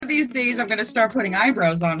these days I'm going to start putting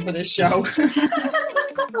eyebrows on for this show.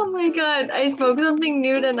 Oh my God. I spoke something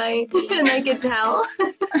new tonight and I could tell.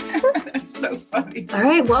 That's so funny. All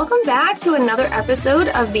right. Welcome back to another episode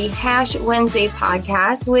of the Hash Wednesday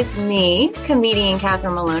podcast with me, comedian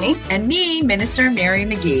Catherine Maloney. And me, Minister Mary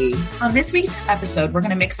McGee. On this week's episode, we're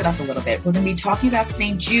going to mix it up a little bit. We're going to be talking about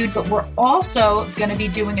St. Jude, but we're also going to be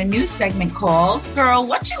doing a new segment called Girl,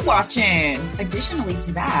 What You Watching? Additionally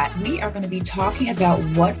to that, we are going to be talking about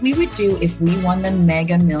what we would do if we won the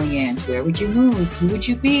Mega Millions. Where would you move? Who would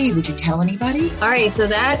you be? Would you tell anybody? All right. So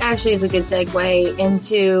that actually is a good segue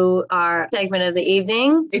into our segment of the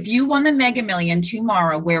evening. If you won the Mega Million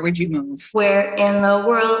tomorrow, where would you move? Where in the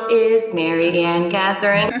world is Mary and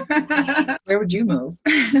Catherine? Where would you move?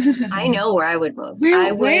 I know where I would move.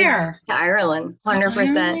 Where? To Ireland,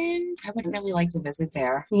 100%. Ireland? I would really like to visit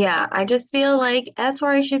there. Yeah, I just feel like that's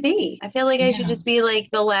where I should be. I feel like I should just be like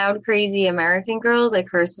the loud, crazy American girl that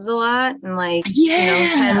curses a lot and like,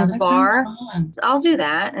 tends bar. So I'll do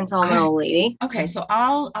that until I'm an old lady. Okay, so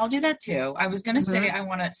I'll do that too. I was gonna say I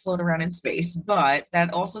want to float around in space, but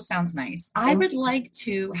that also sounds nice. I would like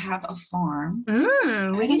to have a farm.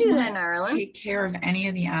 We can do that in Ireland. Take care of any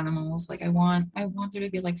of the animals. Like I want there to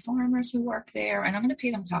be like farmers who work there, and I'm gonna pay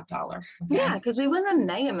them top dollar. Okay? Yeah, because we won the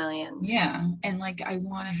Mega Million. Yeah, and like I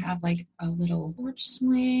want to have like a little porch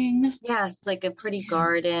swing. Yes, like a pretty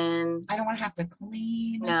garden. I don't want to have to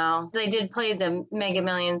clean. No, I did play the Mega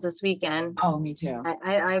Millions this weekend. Oh, me too.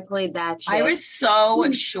 I played that shit. I was so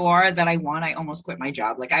sure that I won. I almost quit my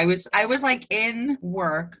job. Like I was like in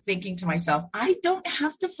work thinking to myself, I don't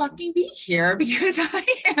have to fucking be here because I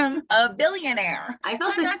am a billionaire. I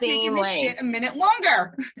felt I'm the not same taking way. this shit a minute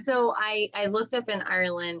longer. So I looked up in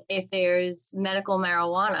Ireland if there's medical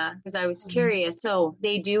marijuana because I was curious. So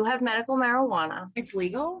they do have medical marijuana. It's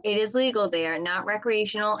legal? It is legal there, not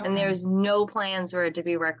recreational, and there's no plans for it to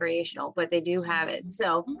be recreational, but they do have it.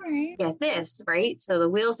 So get this, right? So the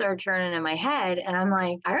wheels are turning in my head, and I'm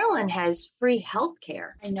like, Ireland has free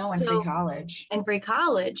healthcare. I know, and free college. And free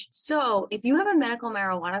college. So if you have a medical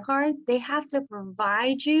marijuana card, they have to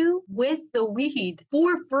provide you with the weed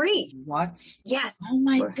for free. What? Yes. Oh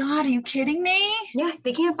my God, are you kidding me? Yeah,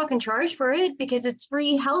 they can't fucking charge for it because it's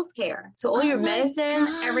free healthcare. So all your medicine,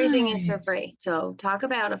 everything is for free. So talk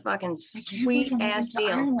about a fucking sweet ass deal.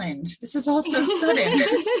 Ireland. This is all so sudden.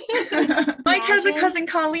 Mike has a cousin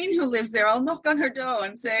Colleen who lives there. I'll knock on her door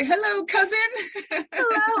and say, hello, cousin.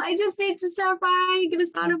 Hello, I just need to stop by, get a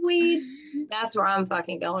pound of weed. That's where I'm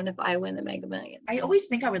fucking going if I win the Mega Millions. I always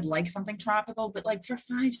think I would like something tropical, but like for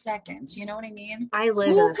 5 seconds, you know what I mean? I live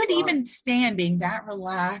Who could even stand being that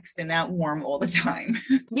relaxed and that warm all the time?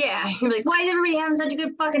 Yeah, you're like, why is everybody having such a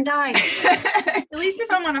good fucking time? At least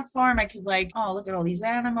if I'm on a farm, I could like, oh, look at all these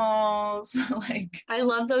animals. Like, I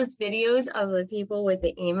love those videos of the people with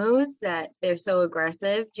the emus that they're so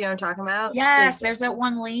aggressive. Do you know what I'm talking about? Yes, there's that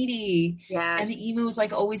one lady. Yeah. And the emu is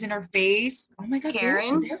like always in her face. Oh my God.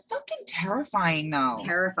 Karen. They're fucking terrifying though.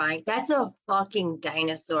 Terrifying. That's a fucking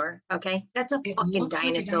dinosaur. Okay. That's a fucking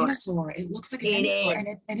dinosaur. It looks like a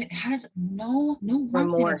dinosaur. And it has no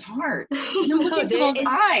remorse in its heart. You No, look into those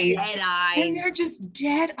eyes. Dead eyes. And they're just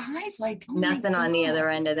dead eyes. Like nothing on the other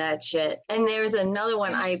end of that shit. And there's another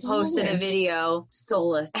one. I posted a video,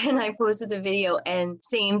 soulless. And I posted the video and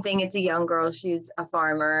same thing. It's a young girl. She's a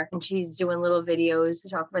farmer and she's doing little videos to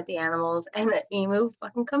talk about the animals. And the emu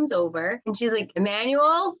fucking comes over and she's like,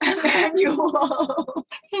 Emmanuel. And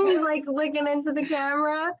he's like looking into the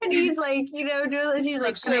camera and he's like, she's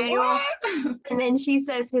like, Emmanuel. And then she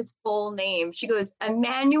says his full name. She goes,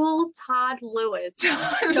 Emmanuel Todd Lewis.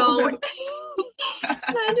 I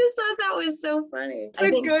just thought that was so funny. It's a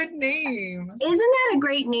good name. Isn't that a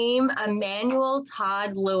great name? Emmanuel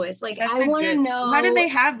Todd Lewis. Like, I want to know. Why do they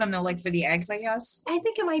have them though? Like for the eggs, I guess? I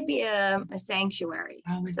think it might be a sanctuary.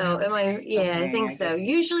 Oh, is so that it might, yeah, I think so.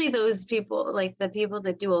 Usually those people, like the people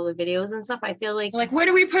that do all the videos and stuff, I feel like where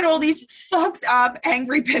do we put all these fucked up,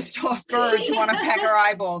 angry, pissed off birds who want to peck our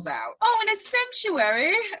eyeballs out? Oh, in a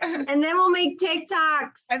sanctuary. And then we'll make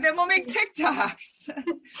TikToks.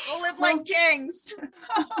 We'll live like kings.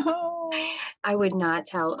 I would not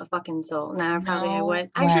tell a fuking soul. I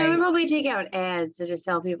would. Actually, I would probably take out ads to just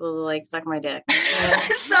tell people to like suck my dick.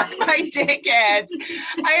 Suck my dick ads.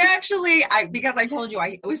 Because I told you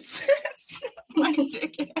I was my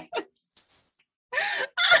dick ads.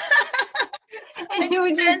 And it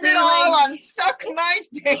would just spend it all on suck my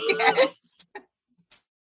dick ads.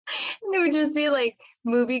 And it would just be like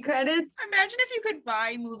movie credits. Imagine if you could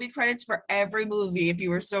buy movie credits for every movie if you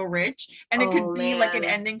were so rich, and it Oh could be like an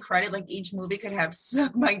man, ending credit, like each movie could have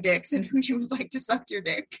suck my dicks and who you would like to suck your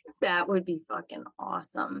dick. that would be fucking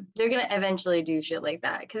awesome. They're gonna eventually do shit like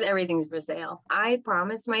that because everything's for sale. I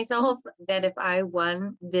promised myself that if I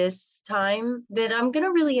won this time, that I'm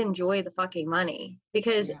gonna really enjoy the fucking money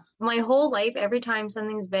because Yeah. my whole life, every time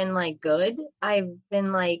something's been like good, I've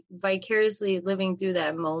been like vicariously living through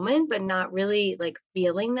that moment, but not really like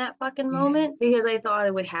feeling that fucking Yeah. moment because I thought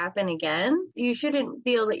it would happen again. You shouldn't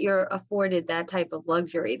feel that you're afforded that type of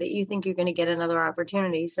luxury, that you think you're going to get another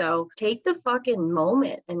opportunity. So take the fucking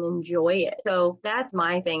moment and enjoy it. So that's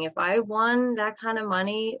my thing. If I won that kind of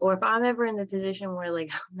money, or if I'm ever in the position where like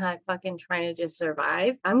I'm not fucking trying to just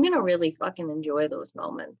survive, I'm going to really fucking enjoy those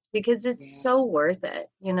moments because it's Yeah. so worth it.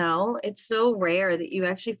 You know, it's so rare that you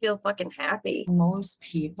actually feel fucking happy. Most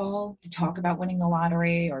people talk about winning the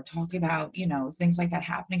lottery or talk about, things like that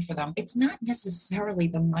happening for them. It's not necessarily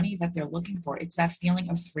the money that they're looking for. It's that feeling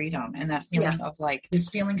of freedom and that Yeah. feeling of like this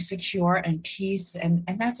feeling secure and peace. And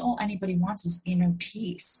that's all anybody wants is inner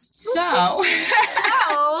peace. So,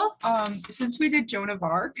 Oh. since we did Joan of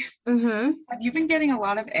Arc, Mm-hmm. have you been getting a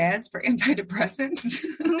lot of ads for antidepressants?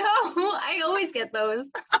 No, I always get those.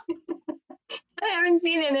 I haven't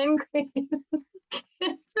seen an increase. It's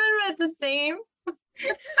been about the same.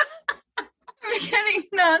 I'm getting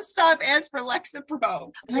nonstop ads for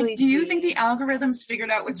Lexapro. Like, do you think the algorithms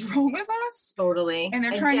figured out what's wrong with us? Totally. And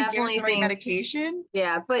they're I trying to give us definitely the right think- medication?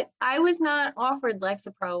 Yeah, but I was not offered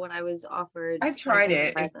Lexapro when I was offered. I've tried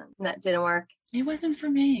it. That didn't work. It wasn't for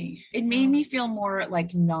me. It made me feel more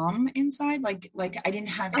like numb inside, like I didn't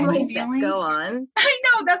have any feelings. Go on. I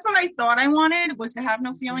know, that's what I thought I wanted, was to have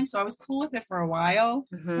no feelings. So I was cool with it for a while.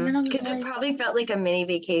 Because it probably felt like a mini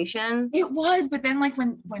vacation. It was, but then like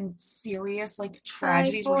when serious like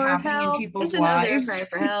tragedies were happening in people's lives. Cry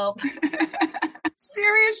for help.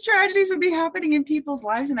 Serious tragedies would be happening in people's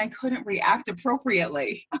lives and I couldn't react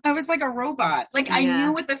appropriately. I was like a robot. Like I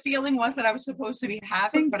knew what the feeling was that I was supposed to be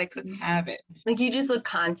having, but I couldn't have it. Like you just look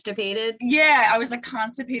constipated. Yeah, I was a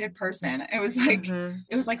constipated person. It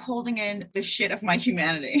was like holding in the shit of my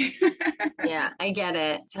humanity. Yeah, I get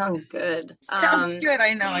it. Sounds good. Sounds good.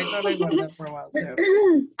 I know. I thought I'd love that for a while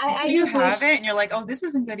too. I just have it and you're like, oh, this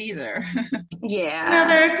isn't good either. Yeah.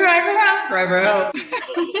 Another cry for help. Cry for help.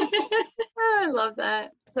 I love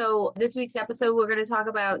that. So this week's episode, we're going to talk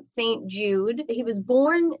about Saint Jude. He was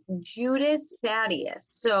born Judas Thaddeus.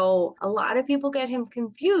 So a lot of people get him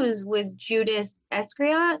confused with Judas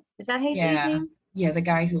Iscariot. Is that how you say his name? Yeah, the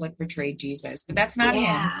guy who like betrayed Jesus, but that's not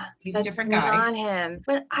him. He's a different guy. Not him.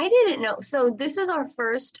 But I didn't know. So this is our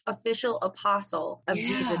first official apostle of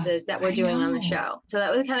Jesus's that we're doing on the show. So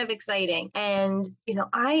that was kind of exciting. And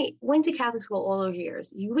I went to Catholic school all those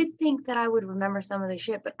years. You would think that I would remember some of the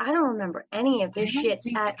shit, but I don't remember any of this shit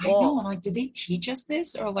at all. I know. I'm like, did they teach us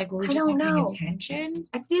this, or like were we just not paying attention?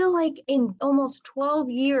 I feel like in almost 12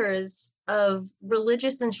 years of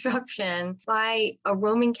religious instruction by a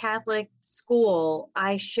Roman Catholic school,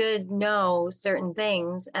 I should know certain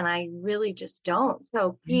things, and I really just don't.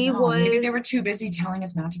 So maybe they were too busy telling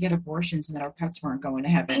us not to get abortions and that our pets weren't going to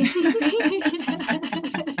heaven.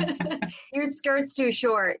 Your skirt's too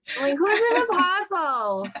short. I'm like, who's an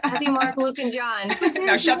apostle? Matthew, Mark, Luke, and John.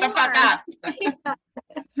 Now shut the fuck up.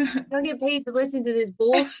 Don't get paid to listen to this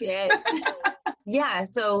bullshit. Yeah,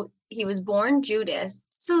 so he was born Judas.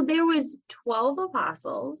 So there was 12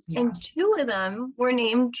 apostles, and 2 of them were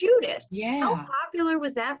named Judas. Yeah. How popular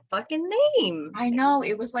was that fucking name? I know.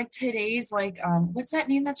 It was like today's like, what's that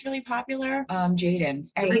name that's really popular? Jaden.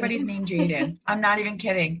 Everybody's named Jaden. I'm not even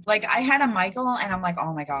kidding. Like I had a Michael and I'm like,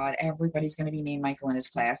 oh my God, everybody's going to be named Michael in his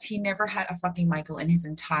class. He never had a fucking Michael in his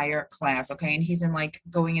entire class. Okay. And he's in like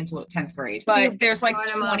going into 10th grade, but there's like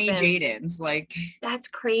 20 Jadens. Like that's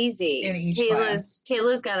crazy. In each class.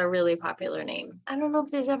 Kayla's got a really popular name. I don't know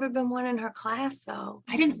if there's ever been one in her class though.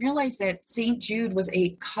 I didn't realize that St. Jude was a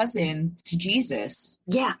cousin to Jesus.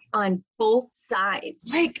 Yeah, on both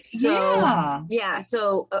sides. Like, so, yeah.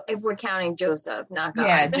 So if we're counting Joseph, not God.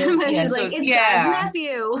 Yeah, it's God's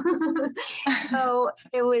nephew. So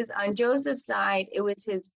it was on Joseph's side. It was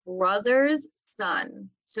his brother's son.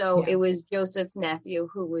 So it was Joseph's nephew,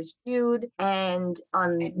 who was Jude, and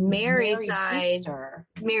on Mary's side, sister.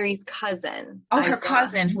 Mary's cousin. Oh, her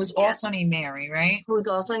cousin, who was also named Mary, right? Who was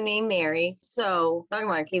also named Mary. So talking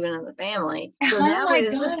about keeping in the family. So oh my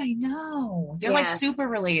God, I know. They're like super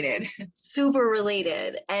related. Super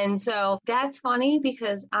related. And so that's funny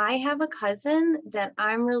because I have a cousin that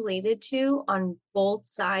I'm related to on both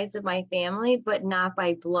sides of my family, but not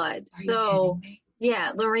by blood. Are you kidding me?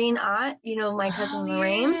 Yeah, Lorraine Ott, my cousin Oh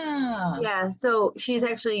Lorraine. yeah. Yeah, so she's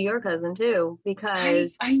actually your cousin too, I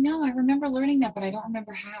because I know. I remember learning that, but I don't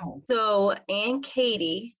remember how. so Aunt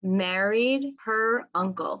Katie married her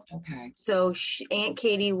uncle. Okay. So Aunt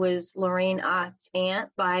Katie was Lorraine Ott's aunt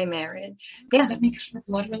by marriage. Does Yeah. that make her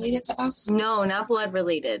blood related to us? No, not blood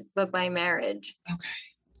related, but by marriage. Okay.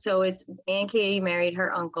 So it's Aunt Katie married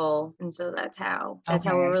her uncle, and so that's how Okay,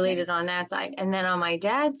 we're I see. related on that side. And then on my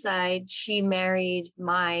dad's side, she married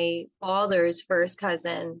my father's first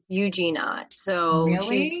cousin, Eugene Ott. So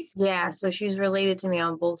Really? so she's related to me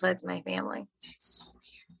on both sides of my family, That's so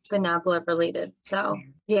but not blood related. that's So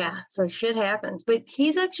weird. yeah, so shit happens. But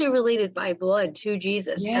he's actually related by blood to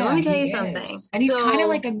Jesus. And let Yeah, me tell you he something. is. And he's kind of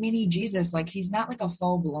like So a mini Jesus. Like he's not like a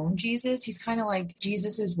full-blown Jesus. He's kind of like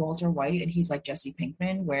Jesus is Walter White and he's like Jesse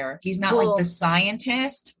Pinkman, where he's not like the well,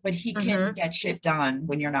 scientist, but he can mhm. get shit done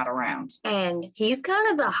when you're not around. And he's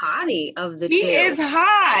kind of the hottie of the He is two.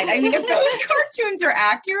 hot. I mean, if those cartoons are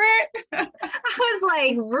accurate, I was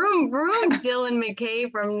like, vroom, vroom, Dylan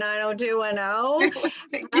McKay from 90210.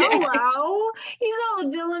 yeah. Hello. He's all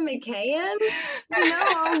Dylan McKayan,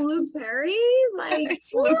 all Luke Perry. Like,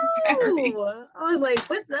 It's Luke Perry. woo. I was like,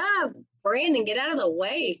 what's up? Brandon, get out of the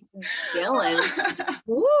way. Dylan.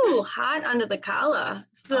 Woo, hot under the collar.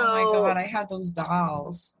 Oh my God, So I had those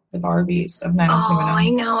dolls, the Barbies of oh, I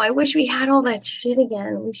 90210. know. I wish we had all that shit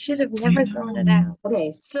again. We should have I never thrown it know. out.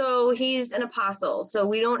 Okay, so he's an apostle. So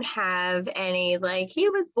we don't have any, like, he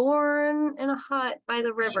was born in a hut by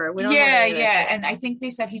the river. We don't have Yeah, any of that yeah. shit. And I think they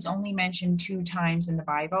said he's only mentioned 2 times in the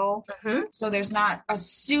Bible. Hmm. So there's not a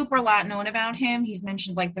super lot known about him. He's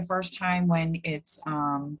mentioned like the first time when it's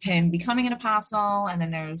him becoming an apostle, and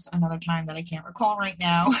then there's another time that I can't recall right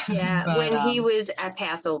now. Yeah, But when he was at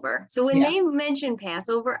Passover. So when yeah. they mention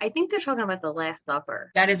Passover, I think they're talking about the Last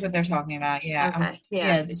Supper. That is what they're talking about. Yeah. Okay,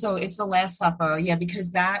 yeah. Yeah. So it's the Last Supper. Yeah.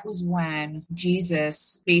 Because that was when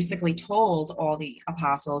Jesus basically told all the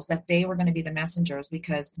apostles that they were going to be the messengers,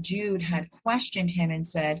 because Jude had questioned him and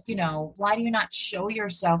said, why do you not show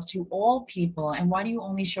yourself to all people? And why do you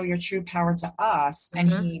only show your true power to us?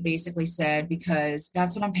 And Hmm. he basically said, because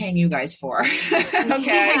that's what I'm paying you guys for.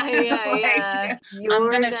 Okay. Yeah, yeah, yeah. Like, I'm You're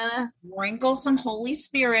going to gonna. sprinkle some Holy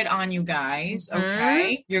Spirit on you guys. Hmm.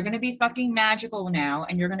 Okay. You're going to be fucking magical now.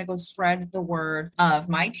 And you're going to go spread the word of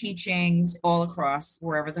my teachings all across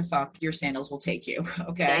wherever the fuck your sandals will take you.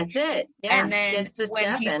 Okay. That's it. Yeah, And then gets to when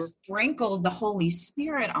step he in. sprinkled the Holy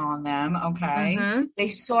Spirit on them, okay, Hmm. they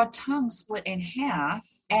saw tongues split in half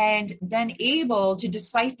and then able to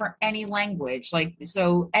decipher any language. Like,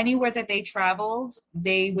 so anywhere that they traveled,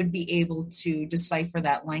 they would be able to decipher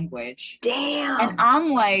that language. And Damn.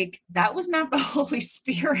 I'm like, that was not the Holy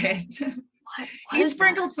Spirit. What He was that?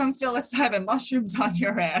 sprinkled some psilocybin mushrooms on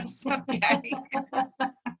your ass. Okay.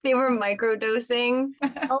 They were microdosing.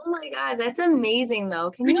 Oh my God, that's amazing though.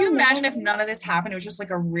 Can Could you you imagine if imagine? none of this happened? It was just like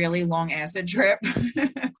a really long acid trip.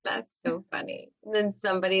 That's so funny. Then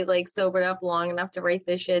somebody like sobered up long enough to write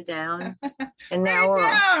this shit down. And Write now it we're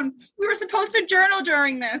all, down. We were supposed to journal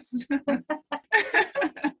during this.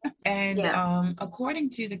 And yeah.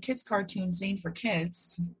 according to the kids' cartoon Zane for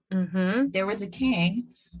Kids, Mm-hmm. there was a king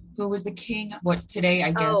who was the king, what today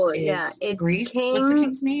I guess Oh yeah, is it's Greece. What's the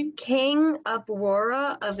king's name? King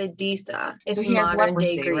Aurora of Edessa. So It's he has modern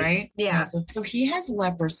day leprosy, Greece. right? Yeah. Yeah. So he has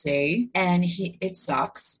leprosy and it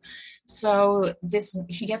sucks. So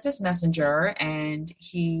he gets this messenger and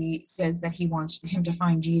he says that he wants him to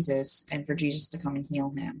find Jesus and for Jesus to come and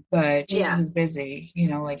heal him. But Jesus Yeah. is busy,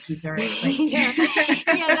 like he's very like Yeah.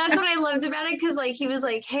 Yeah, that's what I loved about it, because like he was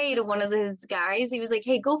like, hey, to one of his guys, he was like,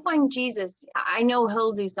 hey, go find Jesus. I know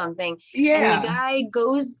he'll do something. And the yeah. guy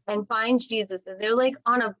goes and finds Jesus, and they're like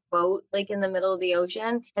on a boat, like in the middle of the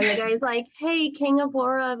ocean. And the guy's like, hey, King of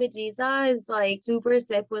Bora of Edessa is like super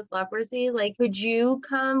sick with leprosy. Like, could you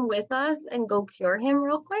come with us and go cure him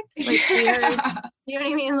real quick? Like, we heard, you know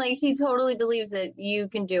what I mean? Like, he totally believes that you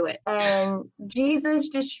can do it. And Jesus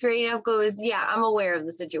just straight up goes, yeah, I'm aware of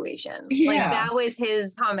the situation. Like, Yeah. that was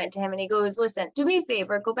his comment to him. And he goes, listen, do me a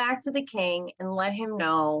favor, go back to the king and let him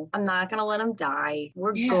know I'm not going to let him die.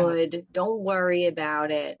 We're Yeah. good. Don't worry about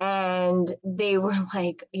it. And they were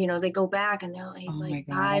like, they go back and they're like, Oh my like,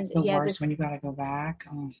 God, that's the worst this when you gotta go back.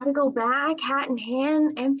 Oh. gotta go back, hat in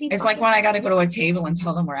hand, empty. It's like when I gotta go to a table and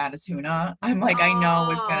tell them we're out of tuna. I'm like, I know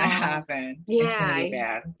what's gonna Oh, happen. yeah, It's gonna be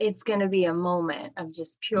bad. it's going to be a moment of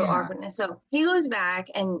just pure Yeah. awkwardness. So he goes back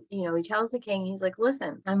and, he tells the king, he's like,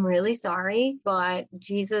 listen, I'm really sorry, but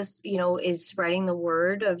Jesus, is spreading the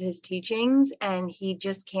word of his teachings and he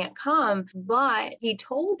just can't come. But he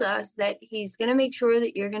told us that he's going to make sure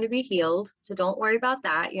that you're going to be healed. So don't worry about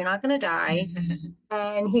that. You're not going to die.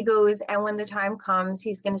 And he goes, and when the time comes,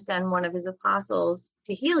 he's going to send one of his apostles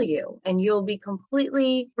to heal you, and you'll be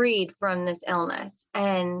completely freed from this illness.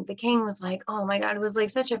 And the king was like, oh my God, it was like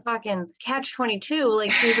such a fucking catch-22.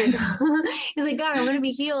 Like, he's like, he's like, God, I'm going to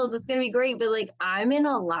be healed. It's going to be great. But like, I'm in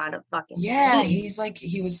a lot of fucking pain. He's like,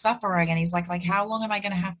 he was suffering, and he's like, how long am I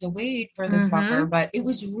going to have to wait for this fucker? But it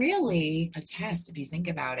was really a test if you think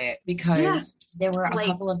about it, because there were a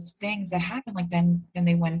couple of things that happened. Like then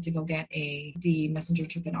they went to go get the messenger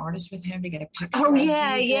took an artist with him to get a picture of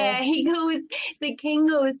Jesus. He goes, the king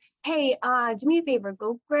goes, hey, do me a favor,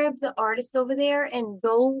 go grab the artist over there and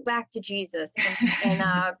go back to Jesus and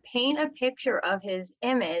paint a picture of his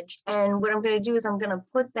image. And what I'm going to do is I'm going to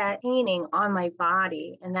put that painting on my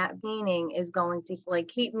body, and that painting is going to like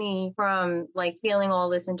keep me from like feeling all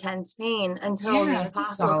this intense pain until the that's a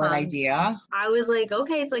apostle solid comes. idea. I was like,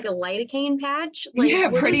 okay, it's like a lidocaine patch.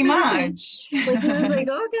 Like, pretty much. Like, he was like,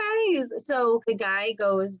 okay. So the guy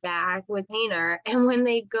goes back with painter, and when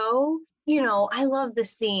they go, you know, I love the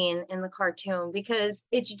scene in the cartoon because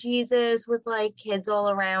it's Jesus with like kids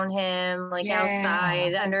all around him, like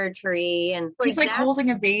outside under a tree, and like, he's like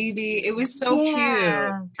holding a baby. It was so cute.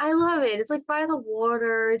 I love it. It's like by the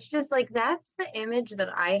water. It's just like, that's the image that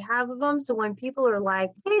I have of him. So when people are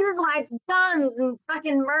like, Jesus likes guns and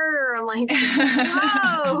fucking murder, I'm like,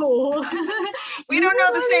 no. We don't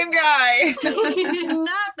know the same guy.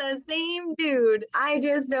 Not the same dude. I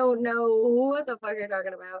just don't know what the fuck you're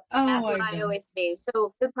talking about. That's what I always say.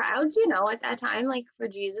 So the crowds, you know, at that time, like for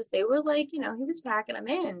Jesus, they were like, you know, he was packing them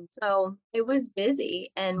in. So it was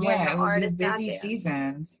busy. And when the artist got there,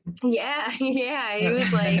 season. He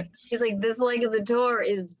was like, this leg of the tour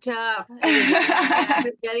is tough.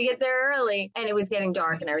 It's got to get there early. And it was getting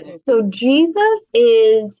dark and everything. So Jesus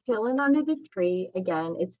is chilling under the tree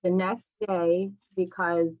again. It's the next day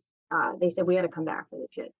because they said we had to come back for the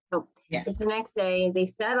shit. So it's the next day. They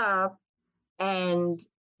set up and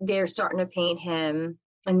they're starting to paint him.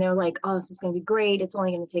 And they're like, oh, this is going to be great. It's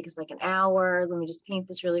only going to take us like an hour. Let me just paint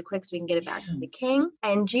this really quick so we can get it back to the king.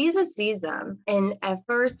 And Jesus sees them. And at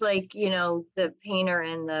first, like, you know, the painter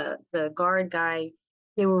and the guard guy,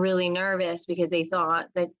 they were really nervous because they thought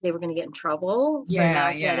that they were going to get in trouble for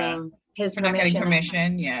not getting his permission. Not getting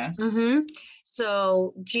permission,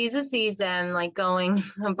 So Jesus sees them like going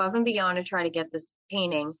above and beyond to try to get this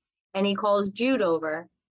painting. And he calls Jude over.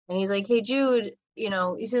 And he's like, hey, Jude, you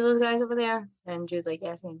know, you see those guys over there? And Jude's like,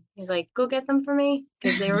 yes. And he's like, go get them for me,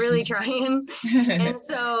 because they were really trying. And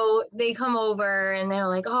so they come over and they're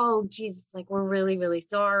like, oh, Jesus, like, we're really, really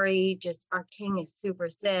sorry. Just our king is super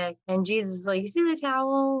sick. And Jesus is like, you see the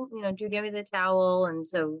towel? You know, Jude, give me the towel. And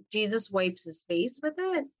so Jesus wipes his face with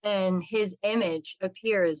it, and his image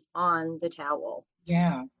appears on the towel.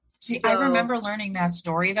 Yeah. See, I remember learning that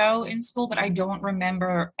story though in school, but I don't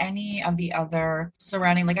remember any of the other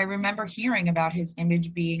surrounding. Like I remember hearing about his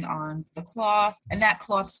image being on the cloth, and that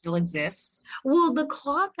cloth still exists. Well, the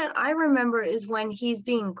cloth that I remember is when he's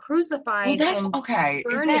being crucified. Well, that's okay.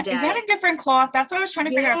 Is that a different cloth? That's what I was trying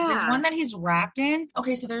to figure out. There's one that he's wrapped in.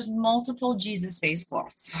 Okay, so there's multiple Jesus face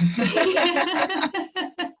cloths.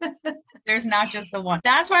 There's not just the one.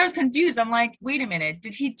 That's why I was confused. I'm like, wait a minute.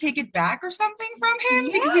 Did he take it back or something from him?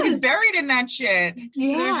 Yes. Because he was buried in that shit.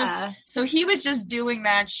 Yeah. So he was just doing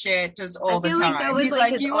that shit just all the time. Like that was He's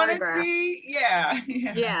like, you want to see?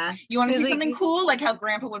 Yeah. You want to see something cool? Like how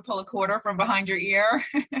grandpa would pull a quarter from behind your ear?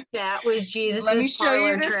 That was Jesus. Let me show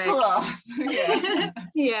you this cloth.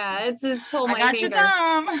 It's just pull my finger.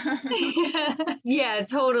 I got your thumb. Yeah,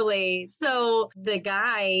 totally. So the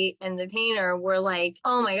guy and the painter were like,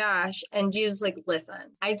 oh my gosh. And Jesus like, listen,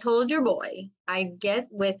 I told your boy I'd get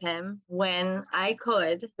with him when I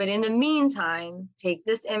could, but in the meantime, take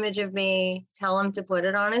this image of me, tell him to put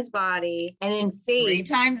it on his body, and in faith 3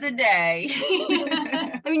 times a day.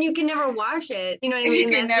 I mean, you can never wash it. You know what I mean?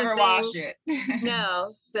 You can never wash it.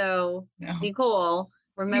 No. So be cool.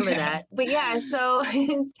 Remember that. But so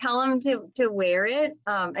tell him to wear it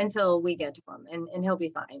until we get to him, and he'll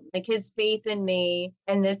be fine. Like his faith in me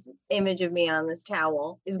and this image of me on this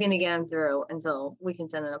towel is going to get him through until we can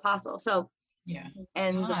send an apostle. So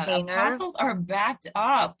and God, the painter, apostles are backed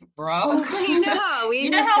up, bro. I know.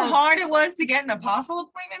 You know how hard it was to get an apostle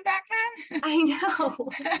appointment back then? I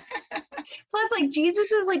know. Plus, like,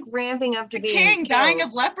 Jesus is like ramping up to be king dying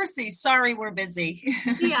of leprosy. Sorry, we're busy.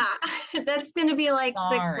 That's going to be like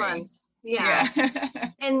 6 months. Yeah.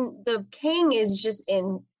 And the king is just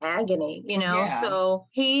in agony, So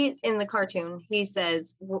he, in the cartoon, he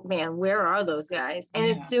says, man, where are those guys? And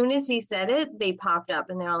as soon as he said it, they popped up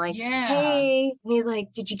and they're like, hey. And he's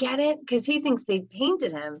like, did you get it? Because he thinks they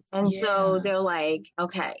painted him. And so they're like,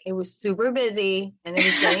 okay, it was super busy and it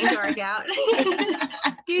was getting dark out.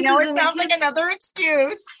 It sounds like another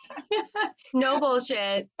excuse. No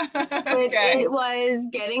bullshit. But it was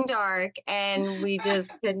getting dark and we just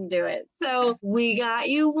couldn't do it. So we got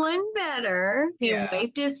you one better. He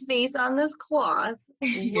wiped his face on this cloth.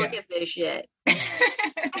 Look at this shit.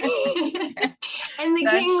 And the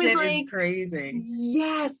king was like, crazy.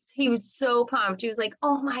 Yes. He was so pumped. He was like,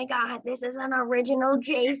 oh my God, this is an original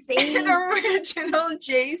JC. An original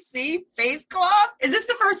JC face cloth? Is this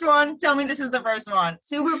the first one? Tell me this is the first one.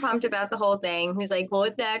 Super pumped about the whole thing. He's like,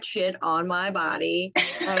 put that shit on my body.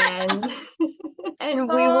 And and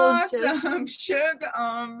we will just sugar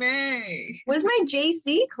on me. Where's my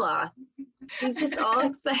JC cloth? He's just all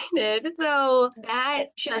excited. So that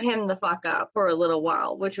shut him the fuck up for a little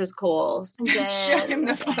while, which was cool. Then... Shut him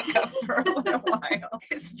the fuck up for a little while.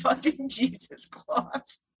 His fucking Jesus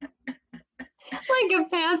cloth. Like a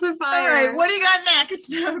pacifier. All right, what do you got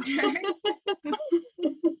next? Okay.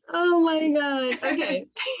 Oh my God. Okay.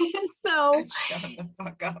 So shut him the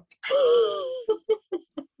fuck up.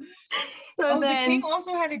 So the king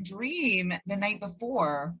also had a dream the night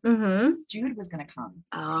before Jude was going to come.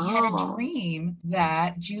 Oh. He had a dream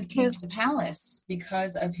that Jude came to the palace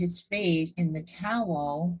because of his faith in the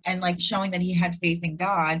towel and like showing that he had faith in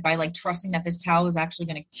God by like trusting that this towel was actually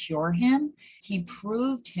going to cure him. He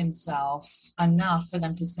proved himself enough for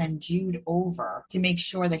them to send Jude over to make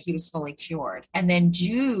sure that he was fully cured. And then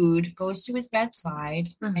Jude goes to his bedside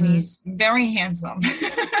and he's very handsome.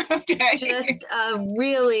 Okay. Just a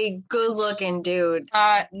really good looking dude.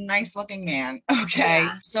 Nice looking man. Okay.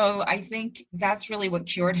 Yeah. So I think that's really what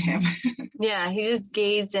cured him. Yeah. He just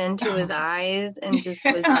gazed into his eyes and just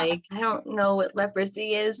was like, I don't know what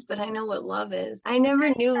leprosy is, but I know what love is. I never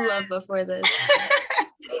knew love before this.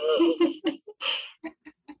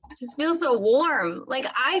 Just feels so warm. Like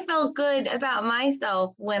I felt good about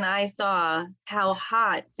myself when I saw how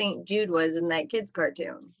hot St. Jude was in that kid's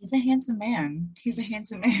cartoon. He's a handsome man.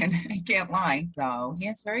 I can't lie, though. He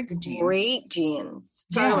has very good genes. Great genes.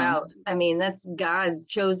 Talk about, I mean, that's God's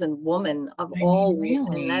chosen woman of all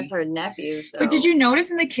women. And that's her nephew. So. But did you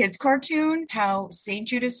notice in the kids' cartoon how St.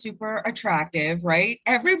 Jude is super attractive, right?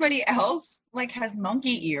 Everybody else like has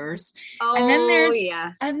monkey ears. Oh, and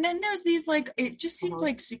then there's these like, it just seems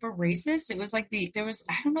like super racist. It was like there was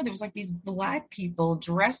like these black people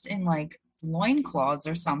dressed in like loincloths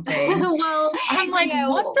or something. Well, I'm like,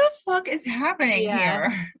 what the fuck is happening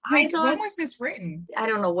here? Like, when was this written? I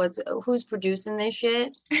don't know who's producing this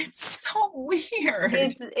shit. It's so weird.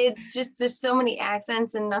 It's just there's so many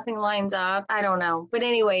accents and nothing lines up. I don't know. But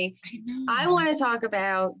anyway, I want to talk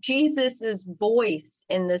about Jesus's voice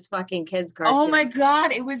in this fucking kids cartoon. Oh my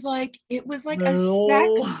God, it was like a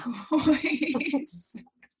sex voice.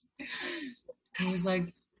 It was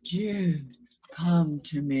like, Jude, come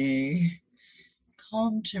to me.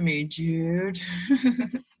 Come to me, Jude.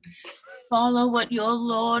 Follow what your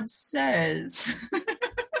Lord says.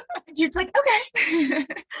 Jude's like, okay.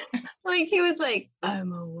 Like he was like,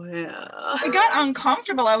 I'm aware. It got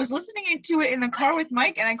uncomfortable. I was listening to it in the car with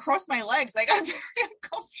Mike and I crossed my legs. I got very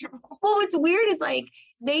uncomfortable. Well, what's weird is like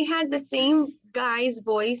they had the same guy's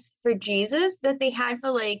voice for Jesus that they had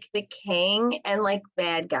for like the king and like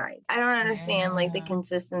bad guys. I don't understand like the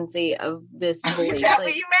consistency of this voice. Is that like,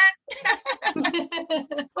 what you meant?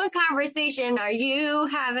 What conversation are you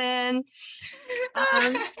having?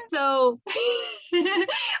 So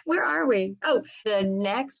where are we? Oh, the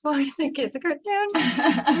next part of the kids cartoon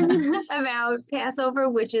is about Passover,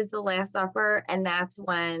 which is the Last Supper, and that's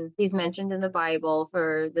when he's mentioned in the Bible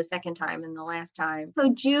for the second time and the last time.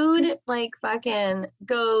 So Jude like fucking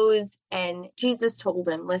goes and Jesus told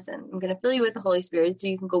him, listen, I'm going to fill you with the Holy Spirit so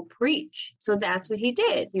you can go preach. So that's what he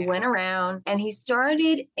did. He went around and he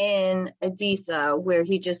started in Edessa where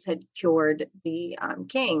he just had cured the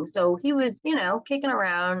king. So he was, kicking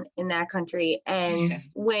around in that country. And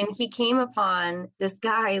when he came upon this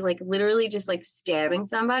guy, like literally just like stabbing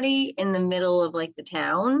somebody in the middle of like the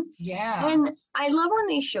town. Yeah. And I love when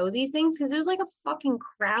they show these things because there's like a fucking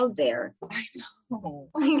crowd there. I know.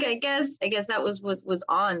 Like I guess that was what was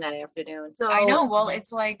on that afternoon. So I know. Well,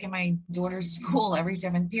 it's like in my daughter's school, every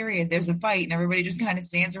seventh period, there's a fight and everybody just kind of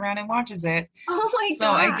stands around and watches it. Oh my God.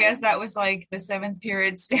 So I guess that was like the seventh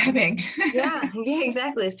period stabbing. yeah,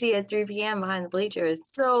 exactly. See at 3 p.m. behind the bleachers.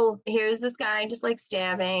 So here's this guy just like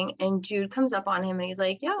stabbing and Jude comes up on him and he's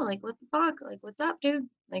like, yo, like what the fuck? Like, what's up, dude?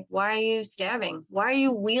 Like, why are you stabbing? Why are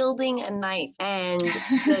you wielding a knife? And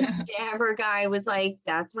the stabber guy was like,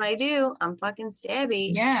 that's what I do. I'm fucking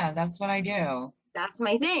stabby. Yeah, that's what I do. That's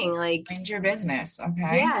my thing. Like, Mind your business,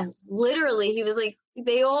 okay? yeah, literally, he was like,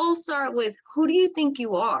 they all start with, who do you think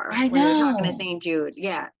you are I when they're talking to know. St. Jude?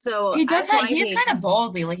 Yeah. So He does that's that. my He is take. kind of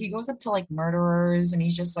ballsy. Like he goes up to like murderers and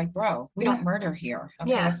he's just like, bro, we Yeah. don't murder here.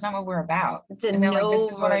 Okay. Yeah. That's not what we're about. It's a And they're like, this no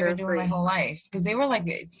is what I've been murder doing my free. whole life. Because they were like,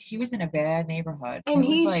 he was in a bad neighborhood. And It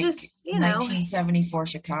was he's like just, 1974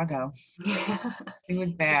 Chicago. It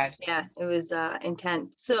was bad. yeah, it was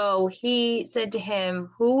intense. So he said to him,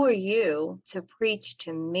 who are you to preach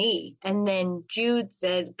to me? And then Jude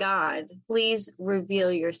said, God, please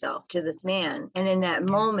reveal yourself to this man. And in that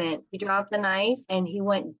Yeah. moment, he dropped the knife and he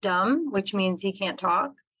went dumb, which means he can't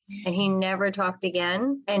talk. And he never talked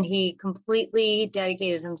again. And he completely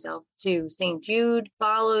dedicated himself to St. Jude,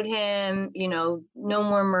 followed him, no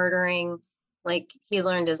more murdering. Like he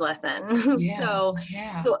learned his lesson. Yeah. so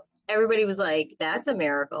Yeah. so everybody was like, that's a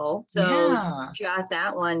miracle. So Yeah. jot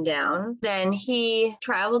that one down. Then he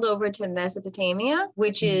traveled over to Mesopotamia,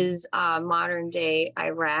 which is modern day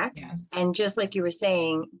Iraq. Yes. And just like you were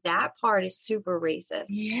saying, that part is super racist.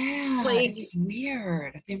 Yeah, Like, it was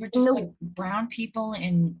weird. They were just like brown people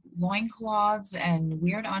in loincloths and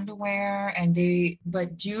weird underwear, and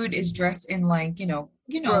but Jude is dressed in like,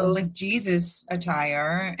 like Jesus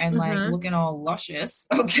attire and like looking all luscious,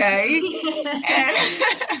 okay? And,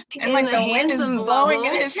 and like the wind is blowing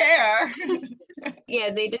in his hair.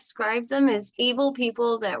 Yeah, they described them as evil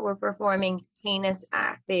people that were performing heinous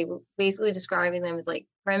acts. They were basically describing them as like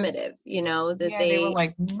primitive, that They were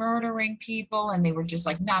like murdering people and they were just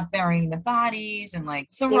like not burying the bodies and like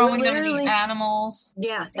throwing them in the animals.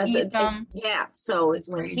 Yeah, to eat them. Yeah. So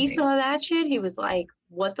when he saw that shit, he was like,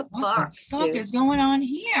 what the fuck dude? Is going on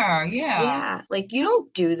here? Yeah. Like, you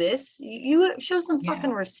don't do this. You show some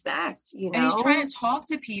fucking respect, And he's trying to talk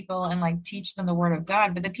to people and like teach them the word of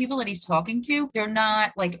God. But the people that he's talking to, they're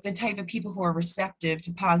not like the type of people who are receptive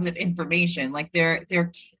to positive information. Like they're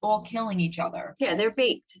all killing each other. Yeah, they're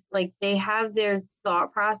baked. Like they have their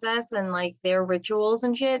thought process and like their rituals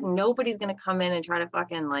and shit. Nobody's gonna come in and try to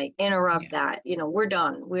fucking like interrupt that. We're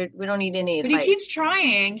done. We don't need any advice. But he keeps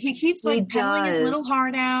trying. He keeps like peddling his little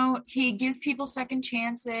heart out. He gives people second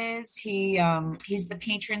chances. He's the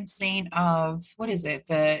patron saint of, what is it?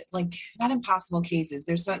 The like not impossible cases.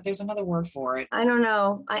 There's another word for it. I don't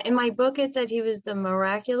know. In my book it said he was the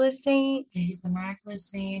miraculous saint. He's the miraculous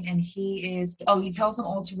saint, and he tells them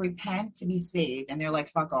all to repent to be saved, and they're like,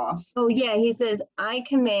 fuck off. Oh yeah, he says, I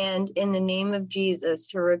command in the name of Jesus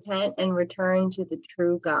to repent and return to the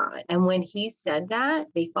true God. And when he said that,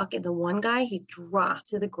 the one guy, he dropped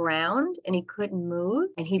to the ground and he couldn't move.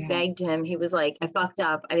 And he begged him. He was like, I fucked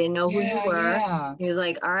up. I didn't know who you were. Yeah. He was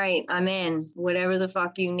like, all right, I'm in. Whatever the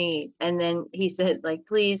fuck you need. And then he said, like,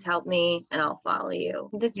 please help me and I'll follow you.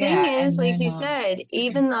 The thing is, like you said,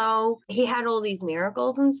 even though he had all these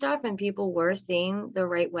miracles and stuff and people were seeing the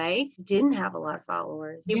right way, he didn't have a lot of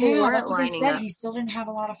followers. People weren't that's what they said. up. He still didn't have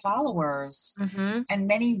a lot of followers. And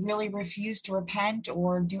many really refused to repent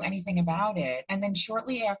or do anything about it. And then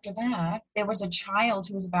shortly after that, there was a child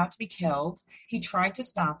who was about to be killed. He tried to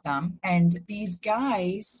stop them. And these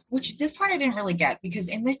guys, which this part I didn't really get, because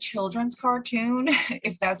in the children's cartoon,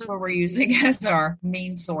 if that's what we're using as our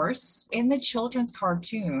main source, in the children's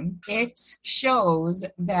cartoon, it shows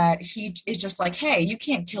that he is just like, hey, you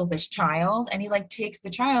can't kill this child. And he like takes the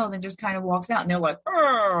child and just kind of walks out and they're like,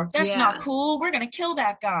 that's not cool. We're going to kill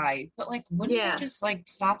that guy. But like, wouldn't you just like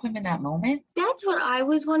stop him in that moment? That's what I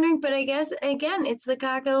was wondering. But I guess, again, it's the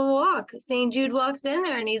cock of the walk. St. Jude walks in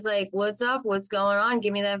there and he's like, what's up? What's going on?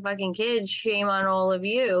 Give me that fucking kid. Shame on all of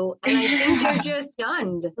you. And I think they're just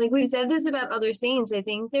stunned. Like we've said this about other saints. I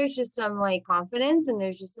think there's just some like confidence and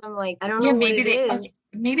there's just some like, I don't know what it is. Okay,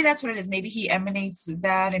 maybe that's what it is. Maybe he emanates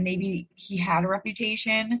that and maybe he had a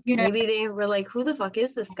reputation. Maybe they were like, who the fuck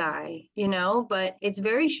is this guy? But it's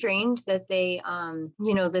very strange that they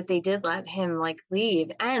that they did let him like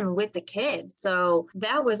leave and with the kid. So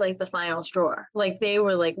that was like the final straw. Like they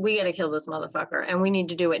were like, we got to kill this motherfucker and we need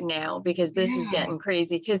to do it now because this is getting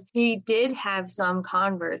crazy. Because he did have some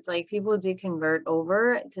converts, like people did convert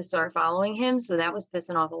over to start following him. So that was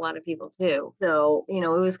pissing off a lot of people too. So, it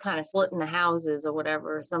was kind of splitting the houses or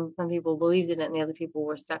whatever. Some people believed in it and the other people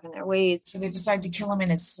were stuck in their ways. So they decided to kill him in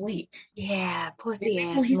his sleep. Yeah, pussy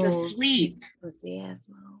ass. Until he's asleep. Pussy ass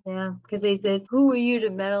move. Yeah, because they said, who are you to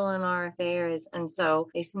meddle in our affairs? And so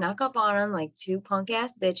they snuck up on him like two punk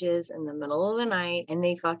ass bitches in the middle of the night, and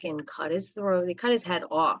they fucking cut his throat. They cut his head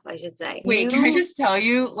off, I should say. Wait, can I just tell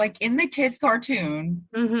you, like in the kids cartoon,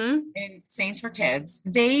 Mm-hmm. in Saints for Kids,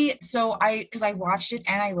 because I watched it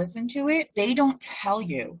and I listened to it, they don't tell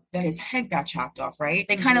you that his head got chopped off, right?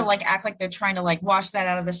 They kind of like act like they're trying to like wash that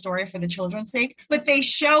out of the story for the children's sake, but they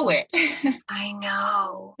show it. I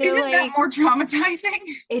know. Isn't that more traumatizing?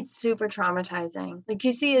 It's super traumatizing. Like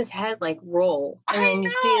you see his head like roll, and then I you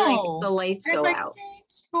see like know. the lights They're go like out.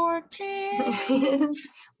 Saints for Kids.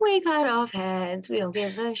 We cut off heads. We don't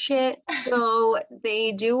give a shit. So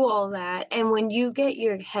they do all that. And when you get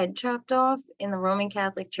your head chopped off in the Roman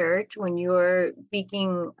Catholic Church, when you're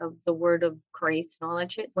speaking of the word of Christ and all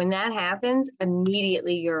that shit, when that happens,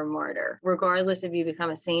 immediately you're a martyr, regardless if you become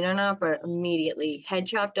a saint or not, but immediately head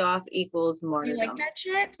chopped off equals martyrdom. You like that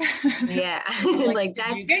shit? Yeah. Like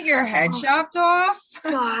did you get your head chopped off?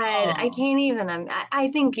 God, I can't even. I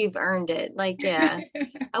think you've earned it. Like, yeah.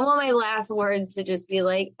 I want my last words to just be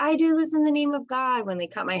like, I do this in the name of God when they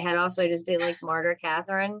cut my head off. So I just be like, Martyr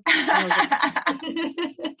Catherine.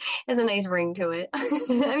 There's a nice ring to it.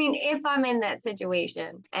 I mean, if I'm in that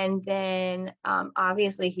situation. And then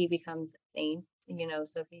obviously he becomes a saint.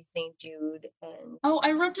 So he's St. Jude. And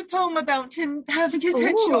I wrote a poem about him having his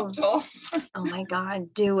head chopped off. Oh my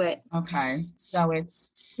God, do it. Okay, so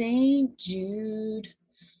it's St. Jude,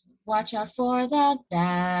 watch out for that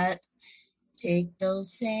bat. Take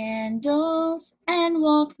those sandals and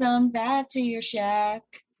walk them back to your shack.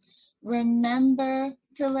 Remember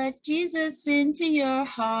to let Jesus into your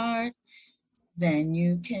heart. Then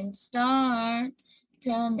you can start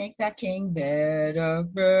to make that king better,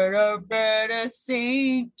 better, better.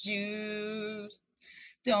 St. Jude,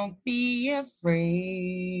 don't be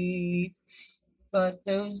afraid. But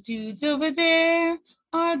those dudes over there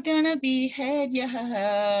are gonna behead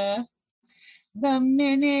ya. The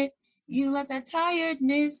minute you let that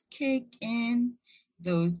tiredness kick in,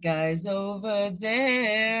 those guys over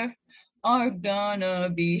there are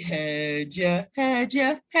gonna behead ya, head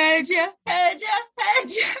ya, head ya, head ya, head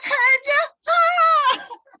ya, head ya. Ah!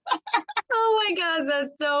 Oh my God,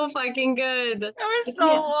 that's so fucking good. That was so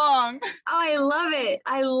long. Oh, I love it.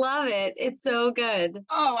 I love it. It's so good.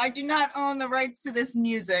 Oh, I do not own the rights to this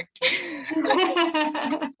music.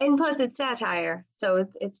 And plus it's satire, so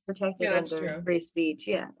it's protected under free speech.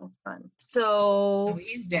 Yeah, that's fun. So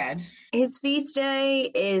he's dead. His feast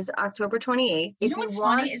day is October 28th. You know what's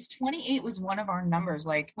funny is 28 was one of our numbers.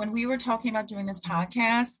 Like when we were talking about doing this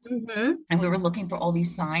podcast and we were looking for all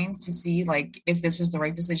these signs to see like if this was the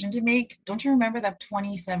right decision to make. Don't you remember that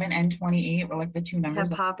 27 and 28 were like the two numbers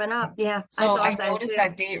that popping up? Yeah. So I noticed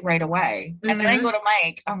that date right away. And then I go to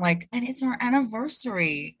Mike. I'm like, and it's our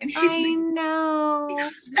anniversary. And he's I know. He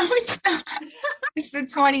goes, no, it's not. It's the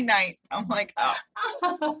 29th. I'm like,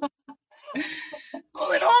 oh.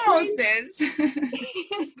 Well, it almost is.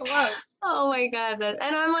 Close. Oh my God.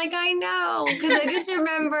 And I'm like, I know. Because I just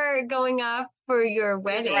remember going up for your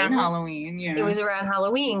wedding. It was around Halloween, yeah. It was around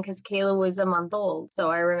Halloween because Kayla was a month old. So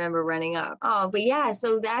I remember running up. Oh, but yeah,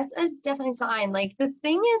 so that's a definitely sign. Like the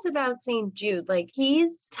thing is about St. Jude, like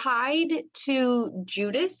he's tied to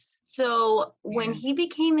Judas. So when he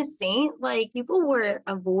became a saint, like people were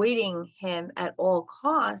avoiding him at all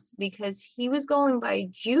costs because he was going by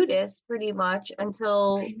Judas pretty much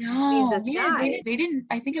until Jesus died. They didn't,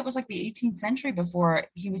 I think it was like the 18th century before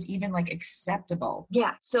he was even like acceptable.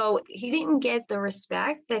 Yeah. So he didn't get the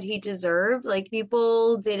respect that he deserved. Like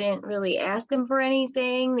people didn't really ask him for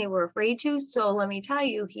anything. They were afraid to. So let me tell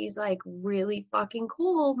you, he's like really fucking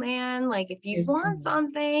cool, man. Like if you want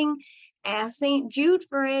something, ask St. Jude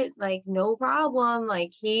for it, like no problem.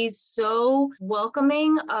 Like he's so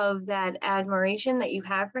welcoming of that admiration that you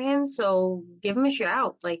have for him. So give him a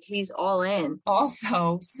shout. Like he's all in.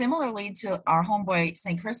 Also, similarly to our homeboy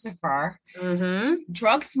St. Christopher,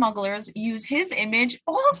 drug smugglers use his image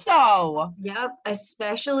also. Yep,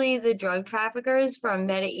 especially the drug traffickers from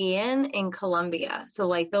Medellin in Colombia. So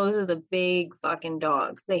like those are the big fucking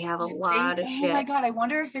dogs. They have a lot of shit. Oh my God, I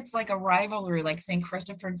wonder if it's like a rivalry like St.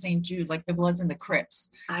 Christopher and St. Jude, like the Bloods and the Crips.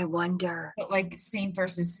 I wonder. But like saint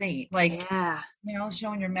versus saint. Like,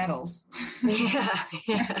 showing your medals. Yeah.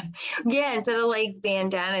 Instead of like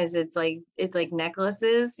bandanas, it's like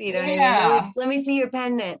necklaces, you know what I mean? Let me see your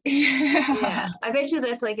pendant. Yeah. I bet you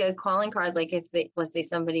that's like a calling card. Like if let's say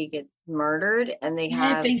somebody gets murdered and they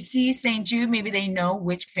have, if they see St. Jude, maybe they know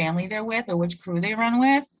which family they're with or which crew they run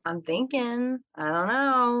with. I'm thinking, I don't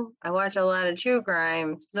know. I watch a lot of true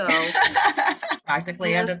crime, so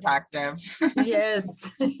practically a detective. Yes.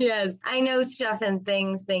 I know stuff and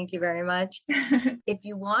things. Thank you very much. If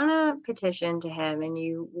you want to petition to him and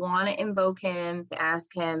you want to invoke him, to ask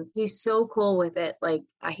him, he's so cool with it. Like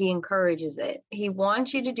he encourages it. He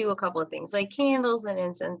wants you to do a couple of things like candles and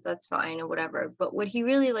incense. That's fine or whatever. But what he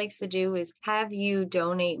really likes to do is have you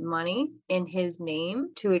donate money in his name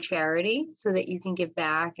to a charity so that you can give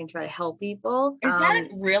back and try to help people. Is that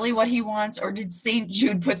really what he wants, or did St.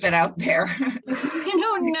 Jude put that out there? I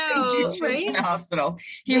don't know, St. Jude right? Hospital.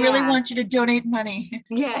 He really wants you to donate money.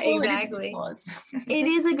 Yeah, exactly. It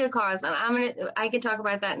is a good cause, and I can talk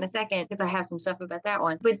about that in a second because I have some stuff about that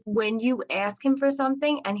one. But when you ask him for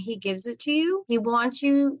something and he gives it to you, he wants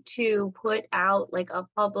you to put out like a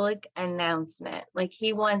public announcement. Like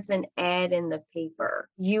he wants an ad in the paper.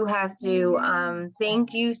 You have to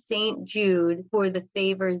thank you, St. Jude, for the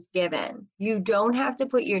favors given. You don't have to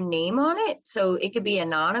put your name on it, so it could be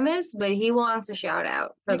anonymous, but he wants a shout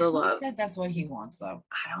out for the love. Who said that's what he wants, though?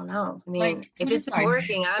 I don't know. I mean, if it's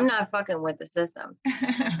working, I'm not fucking with the system.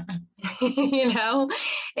 You know,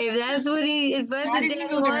 if that's what daddy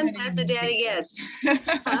wants, that's what daddy gets.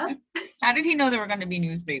 Huh? How did he know there were going to be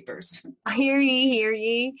newspapers? Hear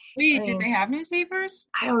ye. Wait, did they have newspapers?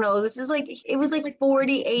 I don't know. It was like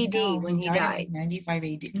 40 AD when he died. 95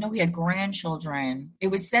 AD. No, he had grandchildren. It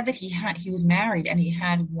was said that he was married and he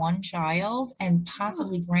had one child and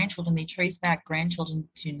possibly grandchildren. They traced back grandchildren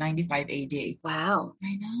to 95 AD. Wow.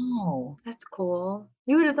 I know. That's cool.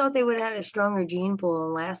 You would have thought they would have had a stronger gene pool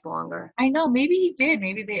and last longer. I know. Maybe he did.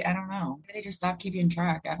 Maybe I don't know. Maybe they just stopped keeping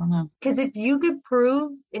track. I don't know. Because if you could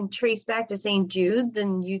prove and trace back to St. Jude,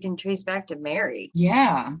 then you can trace back to Mary.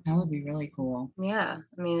 Yeah, that would be really cool. Yeah.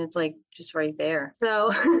 I mean, it's like just right there.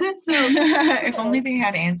 So if only they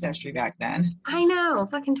had ancestry back then. I know.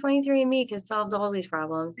 Fucking 23andMe could solve all these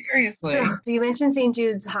problems. Seriously. So you mentioned St.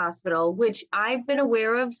 Jude's Hospital, which I've been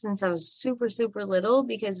aware of since I was super, super little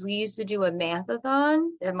because we used to do a math-a-thon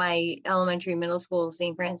at my elementary, middle school,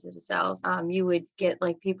 St. Francis of Sales. You would get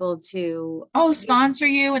like people to sponsor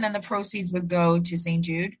you, and then the proceeds would go to St.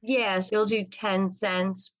 Jude. Yes, you'll do 10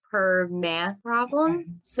 cents per math problem. Okay.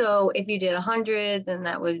 So if you did 100, then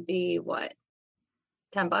that would be what?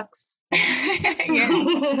 $10?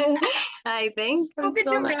 Yeah. I think. Who could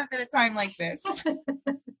do math at a time like this?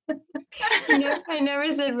 I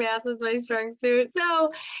never said math was my strong suit.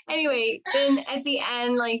 So anyway, then at the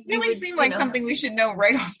end, like it really seemed like something we should know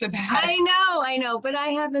right off the bat. I know, but I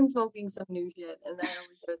have been smoking some new shit, and that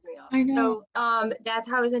always throws me off. I know. So that's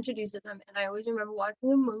how I was introduced to them, and I always remember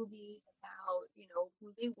watching a movie about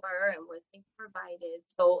who they were and what they provided.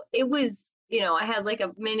 So it was. I had like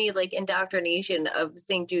a mini like indoctrination of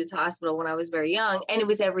St. Jude's Hospital when I was very young, and it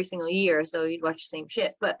was every single year. So you'd watch the same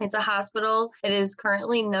shit, but it's a hospital. It is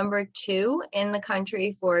currently number 2 in the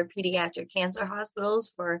country for pediatric cancer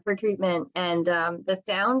hospitals for treatment. And the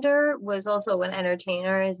founder was also an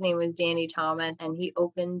entertainer. His name was Danny Thomas, and he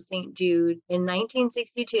opened St. Jude in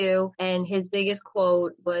 1962. And his biggest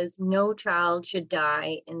quote was, "No child should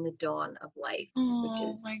die in the dawn of life," which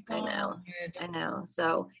is, my God. I know.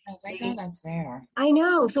 So thank God that's there. I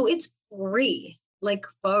know. So it's free. Like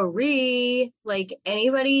free, like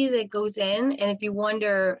anybody that goes in. And if you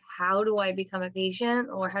wonder, how do I become a patient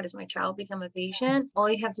or how does my child become a patient? All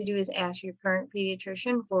you have to do is ask your current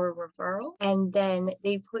pediatrician for a referral. And then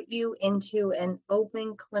they put you into an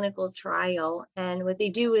open clinical trial. And what they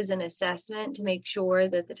do is an assessment to make sure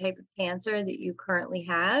that the type of cancer that you currently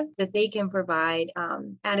have, that they can provide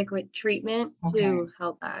adequate treatment to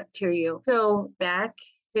help cure you. So back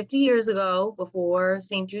 50 years ago, before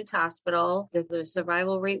St. Jude's Hospital, the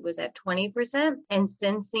survival rate was at 20%. And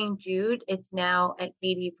since St. Jude, it's now at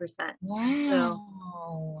 80%. Wow.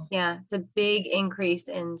 So, yeah, it's a big increase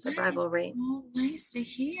in survival rate. Oh, nice to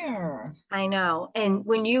hear. I know. And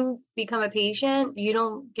when you become a patient, you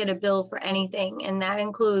don't get a bill for anything. And that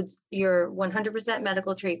includes your 100%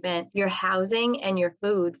 medical treatment, your housing, and your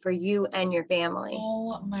food for you and your family.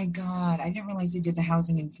 Oh, my God. I didn't realize they did the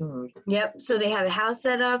housing and food. Yep. So they have a house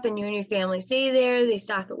set up and you and your family stay there. They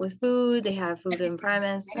stock it with food. They have food in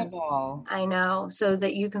premise. I know. So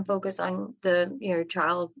that you can focus on your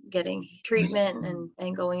child getting treatment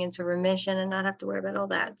and going into remission and not have to worry about all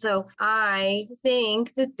that. So I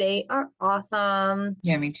think that they are awesome.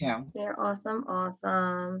 Yeah, me too. They're awesome.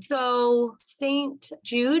 Awesome. So St.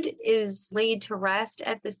 Jude is laid to rest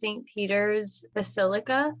at the St. Peter's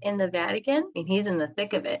Basilica in the Vatican. I mean, he's in the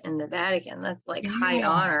thick of it in the Vatican. That's like high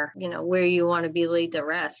honor, where you want to be laid to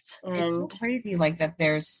rest. And it's so crazy like that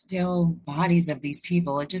there's still bodies of these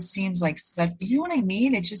people. It just seems like such, you know what I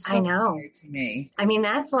mean? It's just so weird to me. I mean,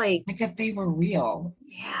 that's like that they were real.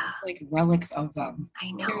 Yeah, It's like relics of them.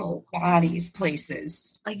 I There's know. bodies,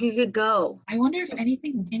 places. Like you could go. I wonder if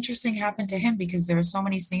anything interesting happened to him because there were so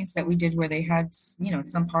many saints that we did where they had,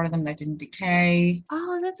 some part of them that didn't decay.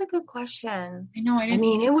 Oh, that's a good question. I know I I didn't,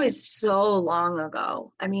 mean, it was so long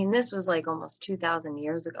ago. I mean, this was like almost 2000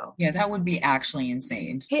 years ago. yeah, that would be actually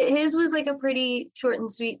insane. His was like a pretty short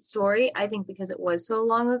and sweet story, I think, because it was so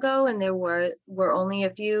long ago and there were only a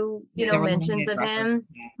few, Yeah, there were mentions limited of references.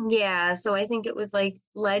 him. Yeah, so I think it was like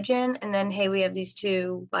legend, and then hey, we have these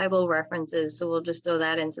two Bible references, so we'll just throw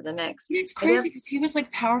that into the mix. And it's I def crazy because he was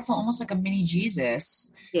like powerful, almost like a mini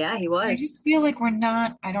Jesus. Yeah, he I was. just feel like we're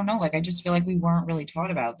not, I don't know, like I just feel like we weren't really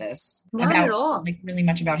taught about this, Not at about all. like really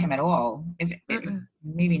much about him at all. If Mm-mm.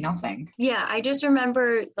 maybe nothing. Yeah, I just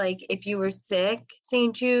remember like if you were sick,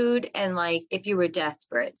 St. Jude, and like if you were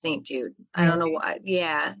desperate, St. Jude. I don't know Really? why.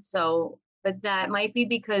 Yeah. So, but that might be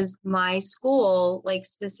because my school like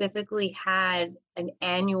specifically had an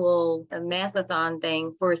annual a mathathon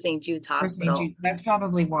thing for St. Jude's For St. Hospital. Jude. That's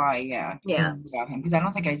probably why, yeah, I Yeah. knew about him because I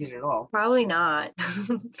don't think I did at all. Probably not.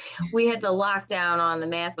 We had the lockdown on the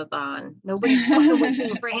mathathon. Nobody's fucking with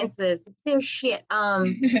St. Francis. It's their shit.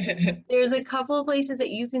 There's a couple of places that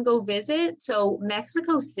you can go visit. So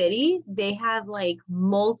Mexico City, they have like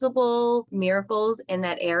multiple miracles in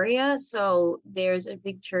that area. So there's a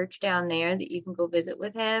big church down there that you can go visit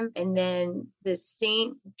with him. And then the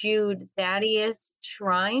St. Jude Thaddeus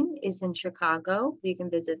Shrine is in Chicago. So you can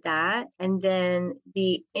visit that. And then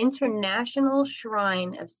the International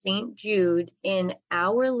Shrine of St. Jude in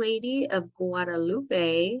Our Lady of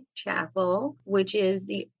Guadalupe Chapel, which is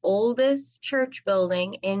the oldest church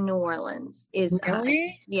building in New Orleans, is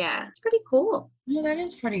Really? yeah, it's pretty cool. No, that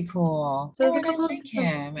is pretty cool. So Oh, there's a and I couple of like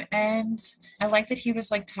him. And I like that he was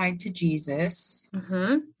like tied to Jesus.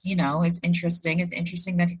 mm-hmm. It's interesting. It's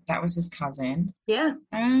interesting that that was his cousin. Yeah.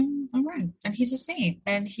 All right. And he's a saint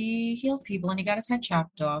and he healed people and he got his head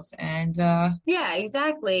chopped off. And Yeah,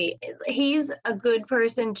 exactly. He's a good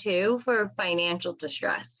person too for financial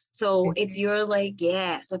distress. So is if he? you're like,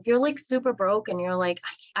 yeah, so if you're like super broke and you're like,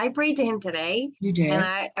 I prayed to him today, You and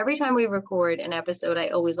did? every time we record an episode, I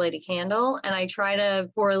always light a candle and I try to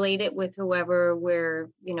correlate it with whoever we're,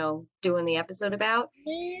 doing the episode about.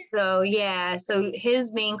 Really? So yeah, so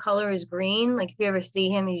his main color is green. Like if you ever see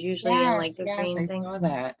him, he's usually in like Yes, a yes, green I thing. saw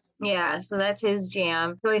that. Yeah, so that's his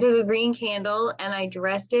jam. So I took a green candle and I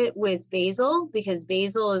dressed it with basil because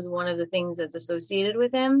basil is one of the things that's associated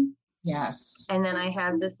with him. Yes. And then I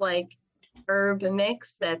have this like herb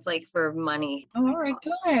mix that's like for money. Oh, all right,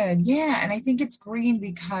 good. Yeah, and I think it's green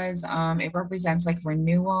because it represents like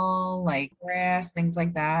renewal, like grass, things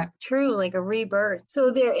like that. True, like a rebirth.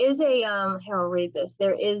 So there is here I'll read this.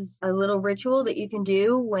 There is a little ritual that you can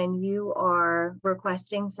do when you are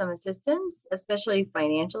requesting some assistance, especially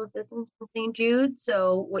financial assistance from St. Jude.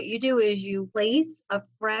 So what you do is you place a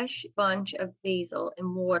fresh bunch of basil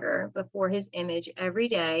in water before his image every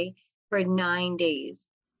day for 9 days.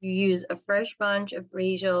 You use a fresh bunch of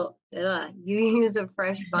basil. You use a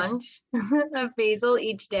fresh bunch of basil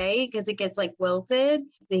each day because it gets like wilted.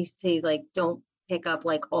 They say like don't pick up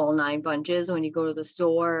like all 9 bunches when you go to the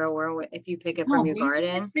store or if you pick it from Oh, your these are like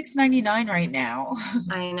garden. $6.99 right now.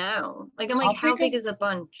 I know. Like I'm like, I'll how pick up. big is a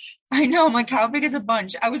bunch? I know. I'm like, how big is a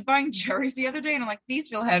bunch? I was buying cherries the other day and I'm like, these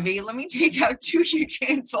feel heavy. Let me take out two huge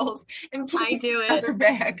handfuls and put I them do in it. other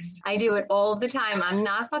bags. I do it all the time. I'm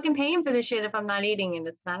not fucking paying for this shit if I'm not eating it.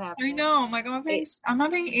 It's not I happening. know. I'm like, I'm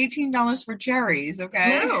not paying $18 for cherries,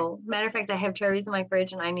 okay? No. Matter of fact, I have cherries in my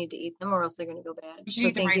fridge and I need to eat them or else they're going to go bad. You should So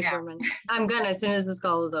eat them thank right you now. for my. I'm gonna as soon as this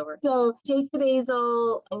call is over. So take the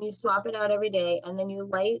basil and you swap it out every day and then you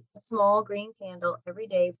light a small green candle every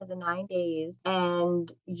day for the 9 days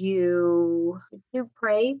and you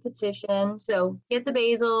pray, petition. So get the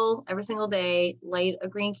basil every single day, light a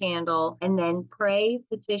green candle, and then pray,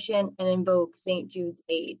 petition, and invoke St. Jude's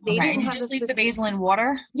aid. They Okay. didn't And you have a just leave the specific. basil in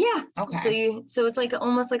water? Yeah. Okay. So it's like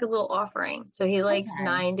almost like a little offering. So he likes Okay.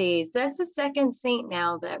 9 days. That's the second saint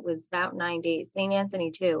now that was about 9 days. Saint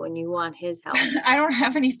Anthony too, and you want his help. I don't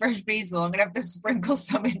have any fresh basil. I'm gonna have to sprinkle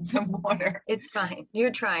some in some water. It's fine.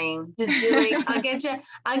 You're trying. Just be like, I'll get you.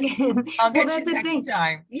 I'll Well, get that's you the next thing.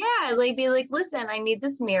 time. Yeah, like be like, listen, I need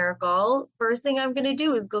this miracle. First thing I'm gonna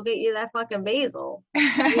do is go get you that fucking basil. You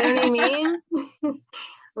know what I mean?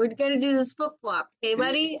 We're gonna do this flip flop, okay,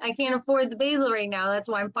 buddy? I can't afford the basil right now. That's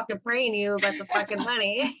why I'm fucking praying to you about the fucking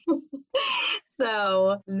money.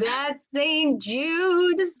 So that's St.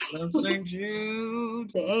 Jude. Love St.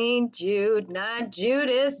 Jude. St. Jude, not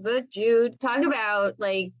Judas, but Jude. Talk about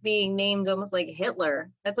like being named almost like Hitler.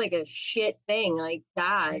 That's like a shit thing. Like,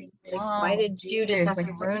 God, like, why did Judas have Like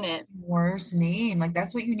to it's ruin like it? the worst name. Like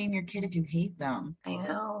that's what you name your kid if you hate them. I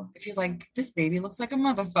know. If you're like, this baby looks like a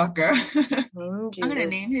motherfucker. I'm gonna Judas.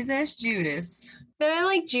 name his ass Judas. But I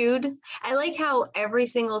like Jude. I like how every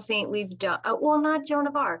single saint we've done, well, not Joan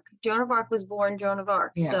of Arc. Joan of Arc was born Joan of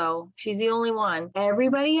Arc. Yeah. So she's the only one.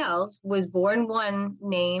 Everybody else was born one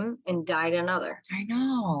name and died another. I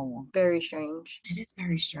know. Very strange. It is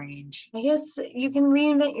very strange. I guess you can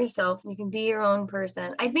reinvent yourself. You can be your own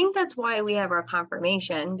person. I think that's why we have our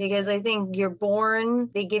confirmation, because I think you're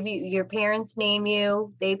born, they give you, your parents name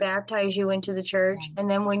you, they baptize you into the church. And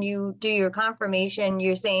then when you do your confirmation,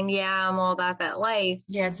 you're saying, yeah, I'm all about that life.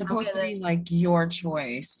 Yeah, it's supposed to be like your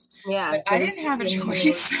choice. Yeah. But So I didn't have a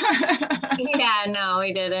choice. Yeah, no,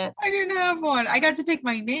 we didn't. I didn't have one. I got to pick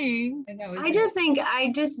my name, and that was I just think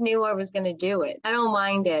I just knew I was going to do it. I don't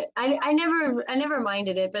mind it. I never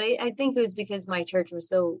minded it, but I think it was because my church was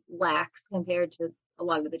so lax compared to a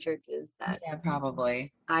lot of the churches that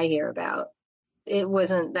probably I hear about. It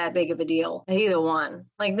wasn't that big of a deal, either one.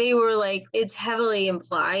 Like, they were like, it's heavily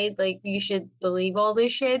implied, like, you should believe all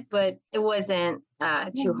this shit, but it wasn't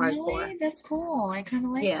too hardcore. Really? That's cool. I kind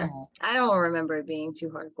of like that. I don't remember it being too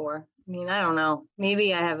hardcore. I mean, I don't know.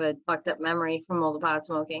 Maybe I have a fucked up memory from all the pot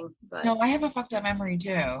smoking. But no, I have a fucked up memory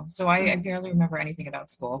too. So I barely remember anything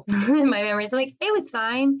about school. My memory's like, it was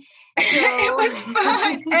fine. So, it was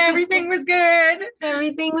fine. Everything was good.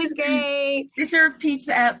 Everything was great. They served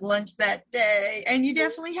pizza at lunch that day, and you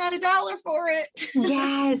definitely had $1 for it.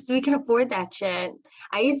 Yes, we can afford that shit.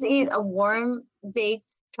 I used to eat a warm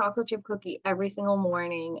baked chocolate chip cookie every single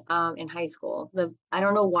morning in high school. I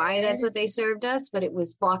don't know why that's what they served us, but it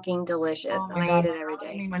was fucking delicious. And I ate it every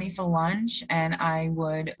day. Give me money for lunch, and I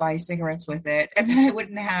would buy cigarettes with it, and then I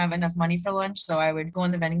wouldn't have enough money for lunch, so I would go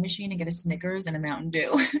in the vending machine and get a Snickers and a Mountain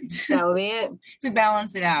Dew. That would be it. To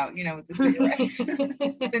balance it out, with the cigarettes, the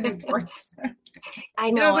Newports. I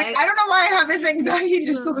know. And I was like, I don't know why I have this anxiety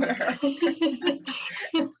disorder.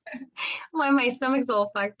 Why my stomach's all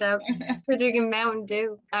fucked up for drinking Mountain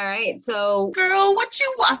Dew. All right, so girl, what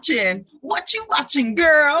you watching? What you watching,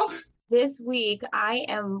 girl? This week I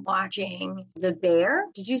am watching The Bear.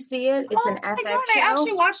 Did you see it? It's an FX show. I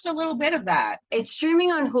actually watched a little bit of that. It's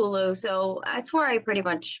streaming on Hulu, so that's where I pretty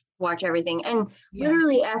much watch everything. And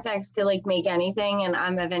literally FX could like make anything, and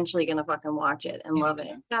I'm eventually gonna fucking watch it and love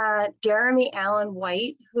it. Got Jeremy Allen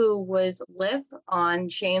White, who was Lip on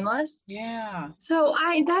Shameless. Yeah. So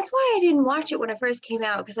that's why I didn't watch it when it first came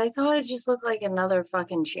out, because I thought it just looked like another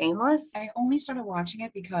fucking Shameless. I only started watching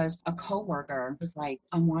it because a coworker was like,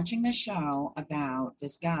 I'm watching this show about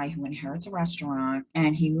this guy who inherits a restaurant,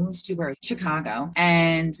 and he moves to Chicago,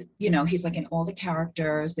 and he's like in all the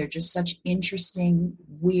characters, they're just such interesting,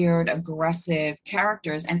 weird, aggressive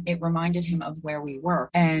characters, and it reminded him of where we were.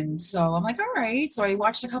 And so I'm like, all right. So I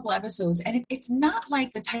watched a couple episodes, and it's not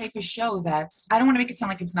like the type of show that's, I don't want to make it sound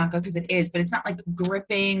like it's not good, because it is, but it's not like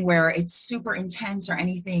gripping where it's super intense or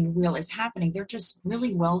anything real is happening. They're just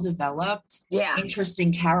really well developed,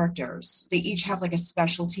 interesting characters. They each have like a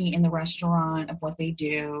specialty in the restaurant of what they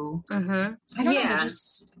do. Mm-hmm. I don't know.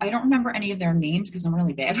 I don't remember any of their names because I'm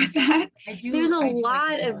really bad with that. There's a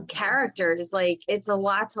lot of characters. Like, it's a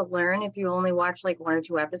lot to learn if you only watch like 1 or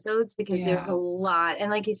 2 episodes, because there's a lot, and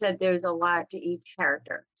like you said, there's a lot to each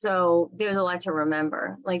character, so there's a lot to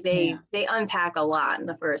remember. Like they unpack a lot in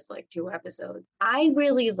the first like 2 episodes. I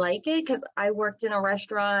really like it because I worked in a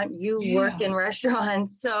restaurant, you worked in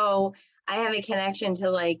restaurants, so I have a connection to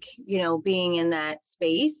like, being in that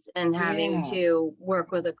space and having to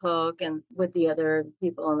work with a cook and with the other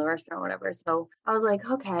people in the restaurant, whatever. So I was like,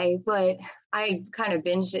 okay, but I kind of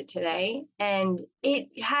binged it today, and it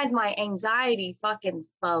had my anxiety fucking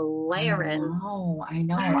flaring. I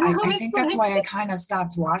know. I think that's why I kind of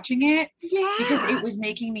stopped watching it. Yeah. Because it was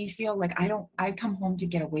making me feel like I come home to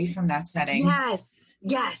get away from that setting.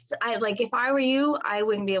 Yes. I like, if I were you, I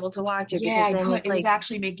wouldn't be able to watch it. Yeah, it was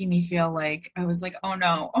actually making me feel like, I was like, oh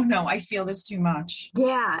no, I feel this too much.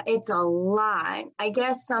 Yeah, it's a lot. I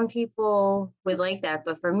guess some people would like that,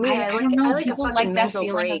 but for me, I like people a fucking like that mental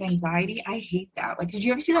feeling break. of anxiety. I hate that. Like, did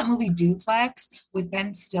you ever see that movie Duplex with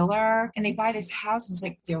Ben Stiller? And they buy this house, and it's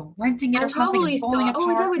like they're renting it or something. It's falling apart. Oh,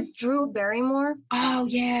 is that with Drew Barrymore? Oh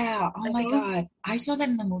yeah. Oh my God. I saw that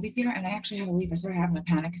in the movie theater and I actually had to leave. I started having a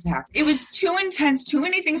panic attack. It was too intense. Too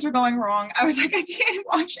many things were going wrong. I was like, I can't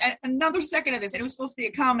watch another second of this. And it was supposed to be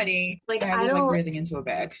a comedy. Like, And I was like breathing into a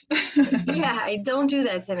bag. yeah, I don't do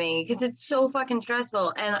that to me because it's so fucking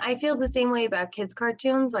stressful. And I feel the same way about kids'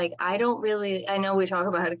 cartoons. Like, I know we talk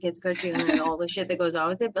about a kids' cartoon and all the shit that goes on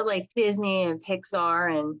with it, but like Disney and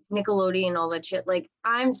Pixar and Nickelodeon and all that shit, like,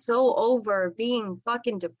 I'm so over being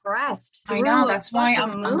fucking depressed. I know. That's why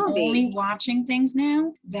I'm only watching things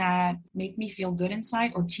now that make me feel good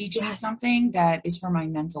inside or teach me something that is for my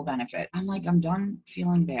mental benefit. I'm like, I'm done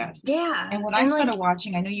feeling bad. Yeah. And what I started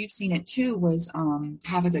watching, I know you've seen it too, was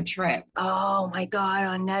Have a Good Trip. Oh my God,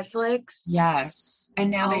 on Netflix? Yes. And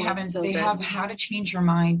now they have How to Change Your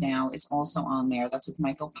Mind now is also on there. That's with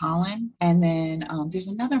Michael Pollan. And then there's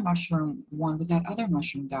another mushroom one with that other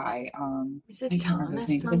mushroom guy. Is it I can't remember his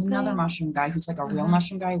name. But there's another mushroom guy who's like a real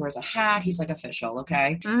mushroom guy, wears a hat. He's like official,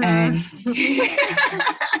 okay? And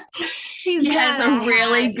he has a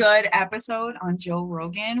really good episode on Joe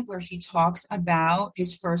Rogan where he talks about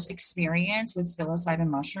his first experience with psilocybin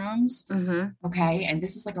mushrooms. Okay. And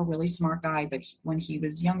this is like a really smart guy, but when he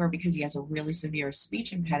was younger, because he has a really severe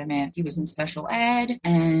speech impediment, he was in special ed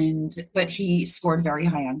but he scored very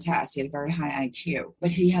high on tests. He had a very high IQ,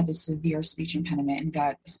 but he had this severe speech impediment and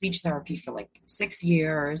got speech therapy for like 6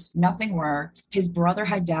 years. Nothing worked. His brother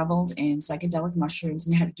had dabbled in psychedelic mushrooms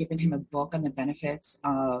and had given him a book on the benefits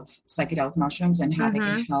of psychedelic mushrooms and how they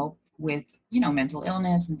can help with mental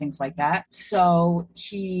illness and things like that. So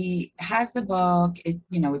he has the book.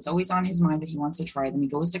 It's always on his mind that he wants to try them. He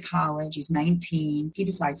goes to college. He's 19. He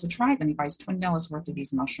decides to try them. He buys $20 worth of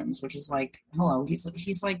these mushrooms, which is like, hello. He's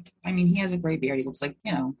like, I mean, he has a gray beard. He looks like,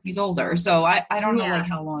 he's older. So I don't know like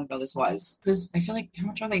how long ago this was, because I feel like, how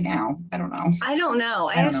much are they now? I don't know. I don't know.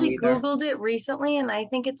 I actually Googled it recently and I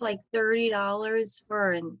think it's like $30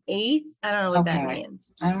 for an eighth. I don't know what that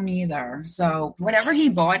means. I don't either. So whatever he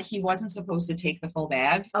bought, he wasn't supposed to take the full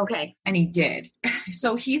bag. Okay. And he did.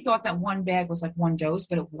 So he thought that one bag was like one dose,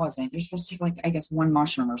 but it wasn't. You're supposed to take like, I guess, one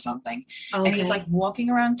mushroom or something. Okay. And he's like walking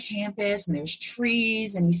around campus and there's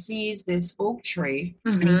trees and he sees this oak tree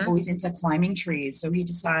and he's always into climbing trees. So he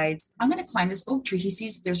decides, I'm going to climb this oak tree. He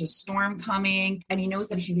sees that there's a storm coming and he knows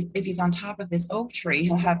that if he's on top of this oak tree,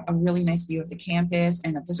 he'll have a really nice view of the campus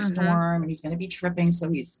and of the storm, and he's going to be tripping.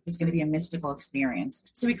 So it's going to be a mystical experience.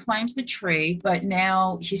 So he climbs the tree, but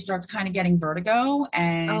now he starts kind of getting vertigo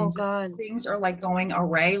and things are like going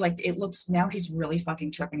awry. Like it looks, now he's really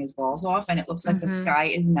fucking tripping his balls off and it looks like the sky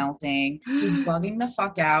is melting. He's bugging the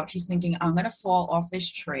fuck out. He's thinking, I'm going to fall off this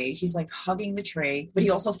tree. He's like hugging the tree, but he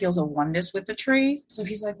also feels a oneness with the tree. So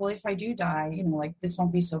he's like, well, if I do die, like this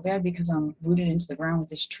won't be so bad because I'm rooted into the ground with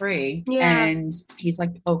this tree. Yeah. And he's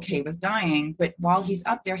like, okay with dying. But while he's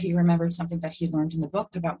up there, he remembered something that he learned in the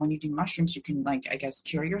book about when you do mushrooms, you can like, I guess,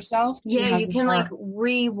 cure yourself. Yeah, you can like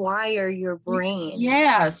rewire your brain.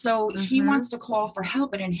 Yeah. So he wants to call for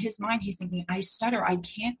help, but in his mind, he's thinking, I stutter. I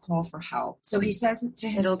can't call for help. So he says it to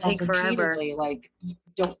himself repeatedly, like,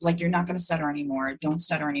 don't, like, you're not going to stutter anymore. Don't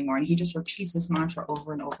stutter anymore. And he just repeats this mantra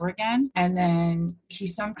over and over again. And then he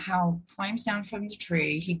somehow climbs down from the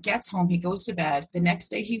tree. He gets home. He goes to bed. The next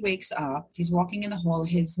day he wakes up. He's walking in the hall.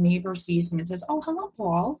 His neighbor sees him and says, oh, hello,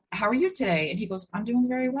 Paul. How are you today? And he goes, I'm doing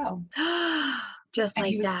very well. Just and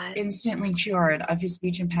like he was that. Instantly cured of his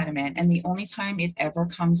speech impediment. And the only time it ever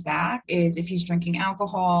comes back is if he's drinking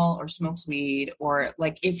alcohol or smokes weed, or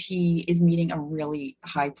like if he is meeting a really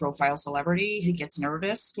high profile celebrity, he gets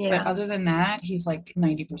nervous. Yeah. But other than that, he's like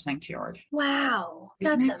 90% cured. Wow.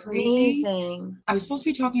 Isn't that's that crazy? Amazing. I was supposed to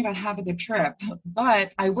be talking about Have a Good Trip,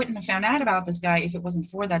 but I wouldn't have found out about this guy if it wasn't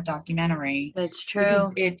for that documentary. That's true.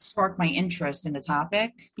 Because it sparked my interest in the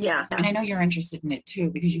topic. Yeah. And I know you're interested in it too,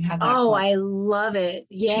 because you had that. Oh, I love it.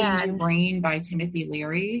 Yeah. Change Your Brain by Timothy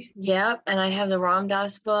Leary. Yep. And I have the Ram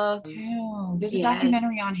Dass book. Too. There's a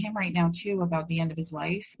documentary on him right now too about the end of his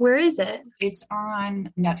life. Where is it? It's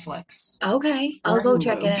on Netflix. Okay. I'll go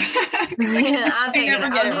check it out.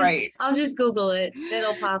 I'll just Google it.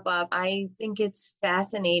 It'll pop up. I think it's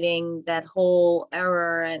fascinating, that whole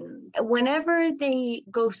era. And whenever they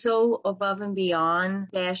go so above and beyond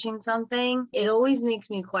bashing something, it always makes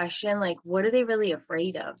me question, like, what are they really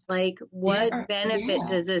afraid of? Like, what benefit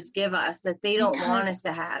does this give us that they don't want us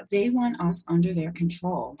to have? They want us under their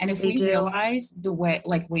control. And if we realize the way,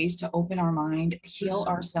 like, ways to open our mind, heal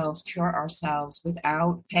ourselves, cure ourselves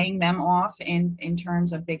without paying them off in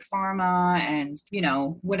terms of big pharma and,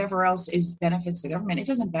 whatever else is benefits the government, it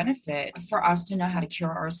doesn't benefit for us to know how to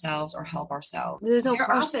cure ourselves or help ourselves. There's no There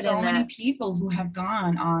are profit so in many that. people who have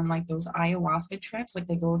gone on like those ayahuasca trips. Like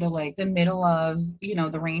they go to like the middle of, you know,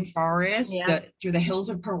 the rainforest, Yeah. through the hills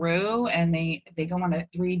of Peru, and they go on a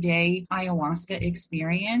 3-day ayahuasca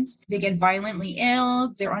experience. They get violently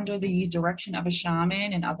ill. They're under the direction of a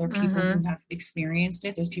shaman and other people who have experienced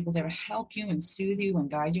it. There's people there to help you and soothe you and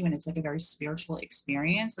guide you, and it's like a very spiritual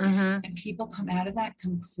experience. And people come out of that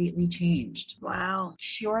completely changed. Wow.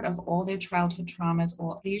 Cured of all their childhood traumas.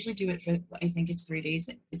 They usually do it for, I think it's 3 days.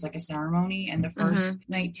 It's like a ceremony, and the first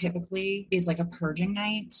night typically is like a purging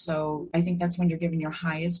night. So I think that's when you're given your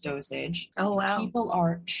highest dosage. Oh, wow. People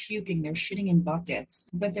are puking, they're shitting in buckets,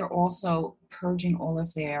 but they're also purging all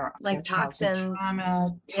of their Like childhood toxins. trauma,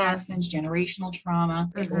 toxins, generational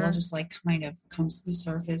trauma. It all just like kind of comes to the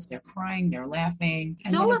surface. They're crying, they're laughing.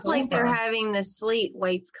 It's almost like they're having the slate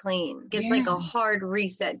wiped clean. It's like a hard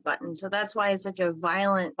reset button. So that's why it's such a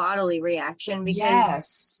violent bodily reaction,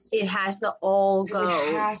 because it has to all go.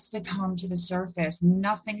 It has to come to the surface.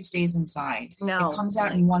 Nothing stays inside. No. It comes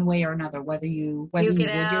out in one way or another, whether you rid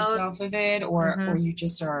yourself of it or you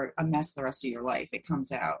just are a mess the rest of your life. It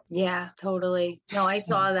comes out. Yeah, totally. No, I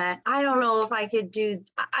saw that. I don't know if I could do,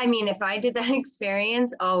 I mean, if I did that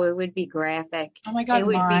experience, it would be graphic. Oh my God, it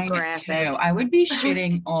would mine be graphic. Too. I would be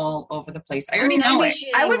shitting all over the place. I already know it.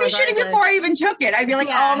 I would be shitting before I even took it. I'd be like,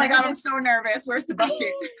 oh my God, I'm so nervous. Where's the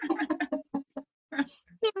bucket?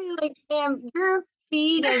 They'd be like, damn, your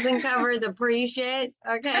fee doesn't cover the pre-shit,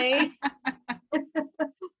 okay?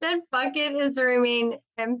 That bucket is to remain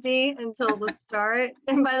empty until the start.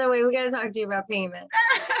 And by the way, we got to talk to you about payment.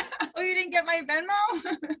 Oh, you didn't get my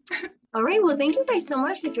Venmo? All right. Well, thank you guys so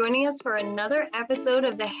much for joining us for another episode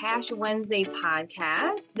of the Hash Wednesday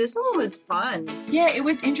podcast. This one was fun. Yeah, it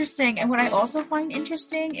was interesting. And what I also find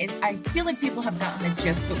interesting is I feel like people have gotten the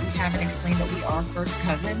gist, but we haven't explained that we are first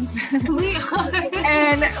cousins. We are.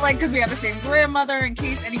 And like, because we have the same grandmother, in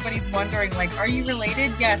case anybody's wondering, like, are you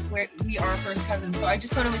related? Yes, we are first cousins. So I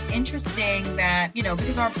just thought it was interesting that, you know,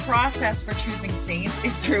 because our process for choosing saints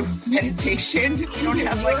is through meditation. We don't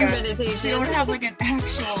have like an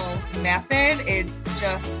actual method. It's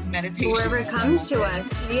just meditation. Whoever comes to us,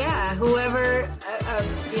 whoever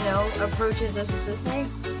approaches us to say,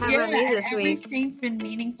 have a me this every week. saint's been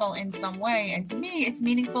meaningful in some way, and to me, it's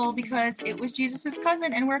meaningful because it was Jesus's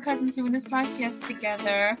cousin, and we're cousins doing this podcast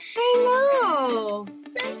together. I know.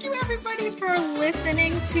 Thank you, everybody, for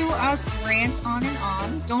listening to us rant on and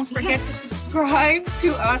on. Don't forget to subscribe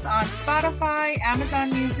to us on Spotify, Amazon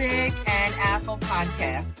Music, and Apple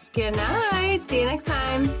Podcasts. Good night. See you next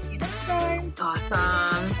time. See you next time. Awesome.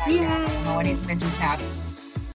 I don't know anything that just happened.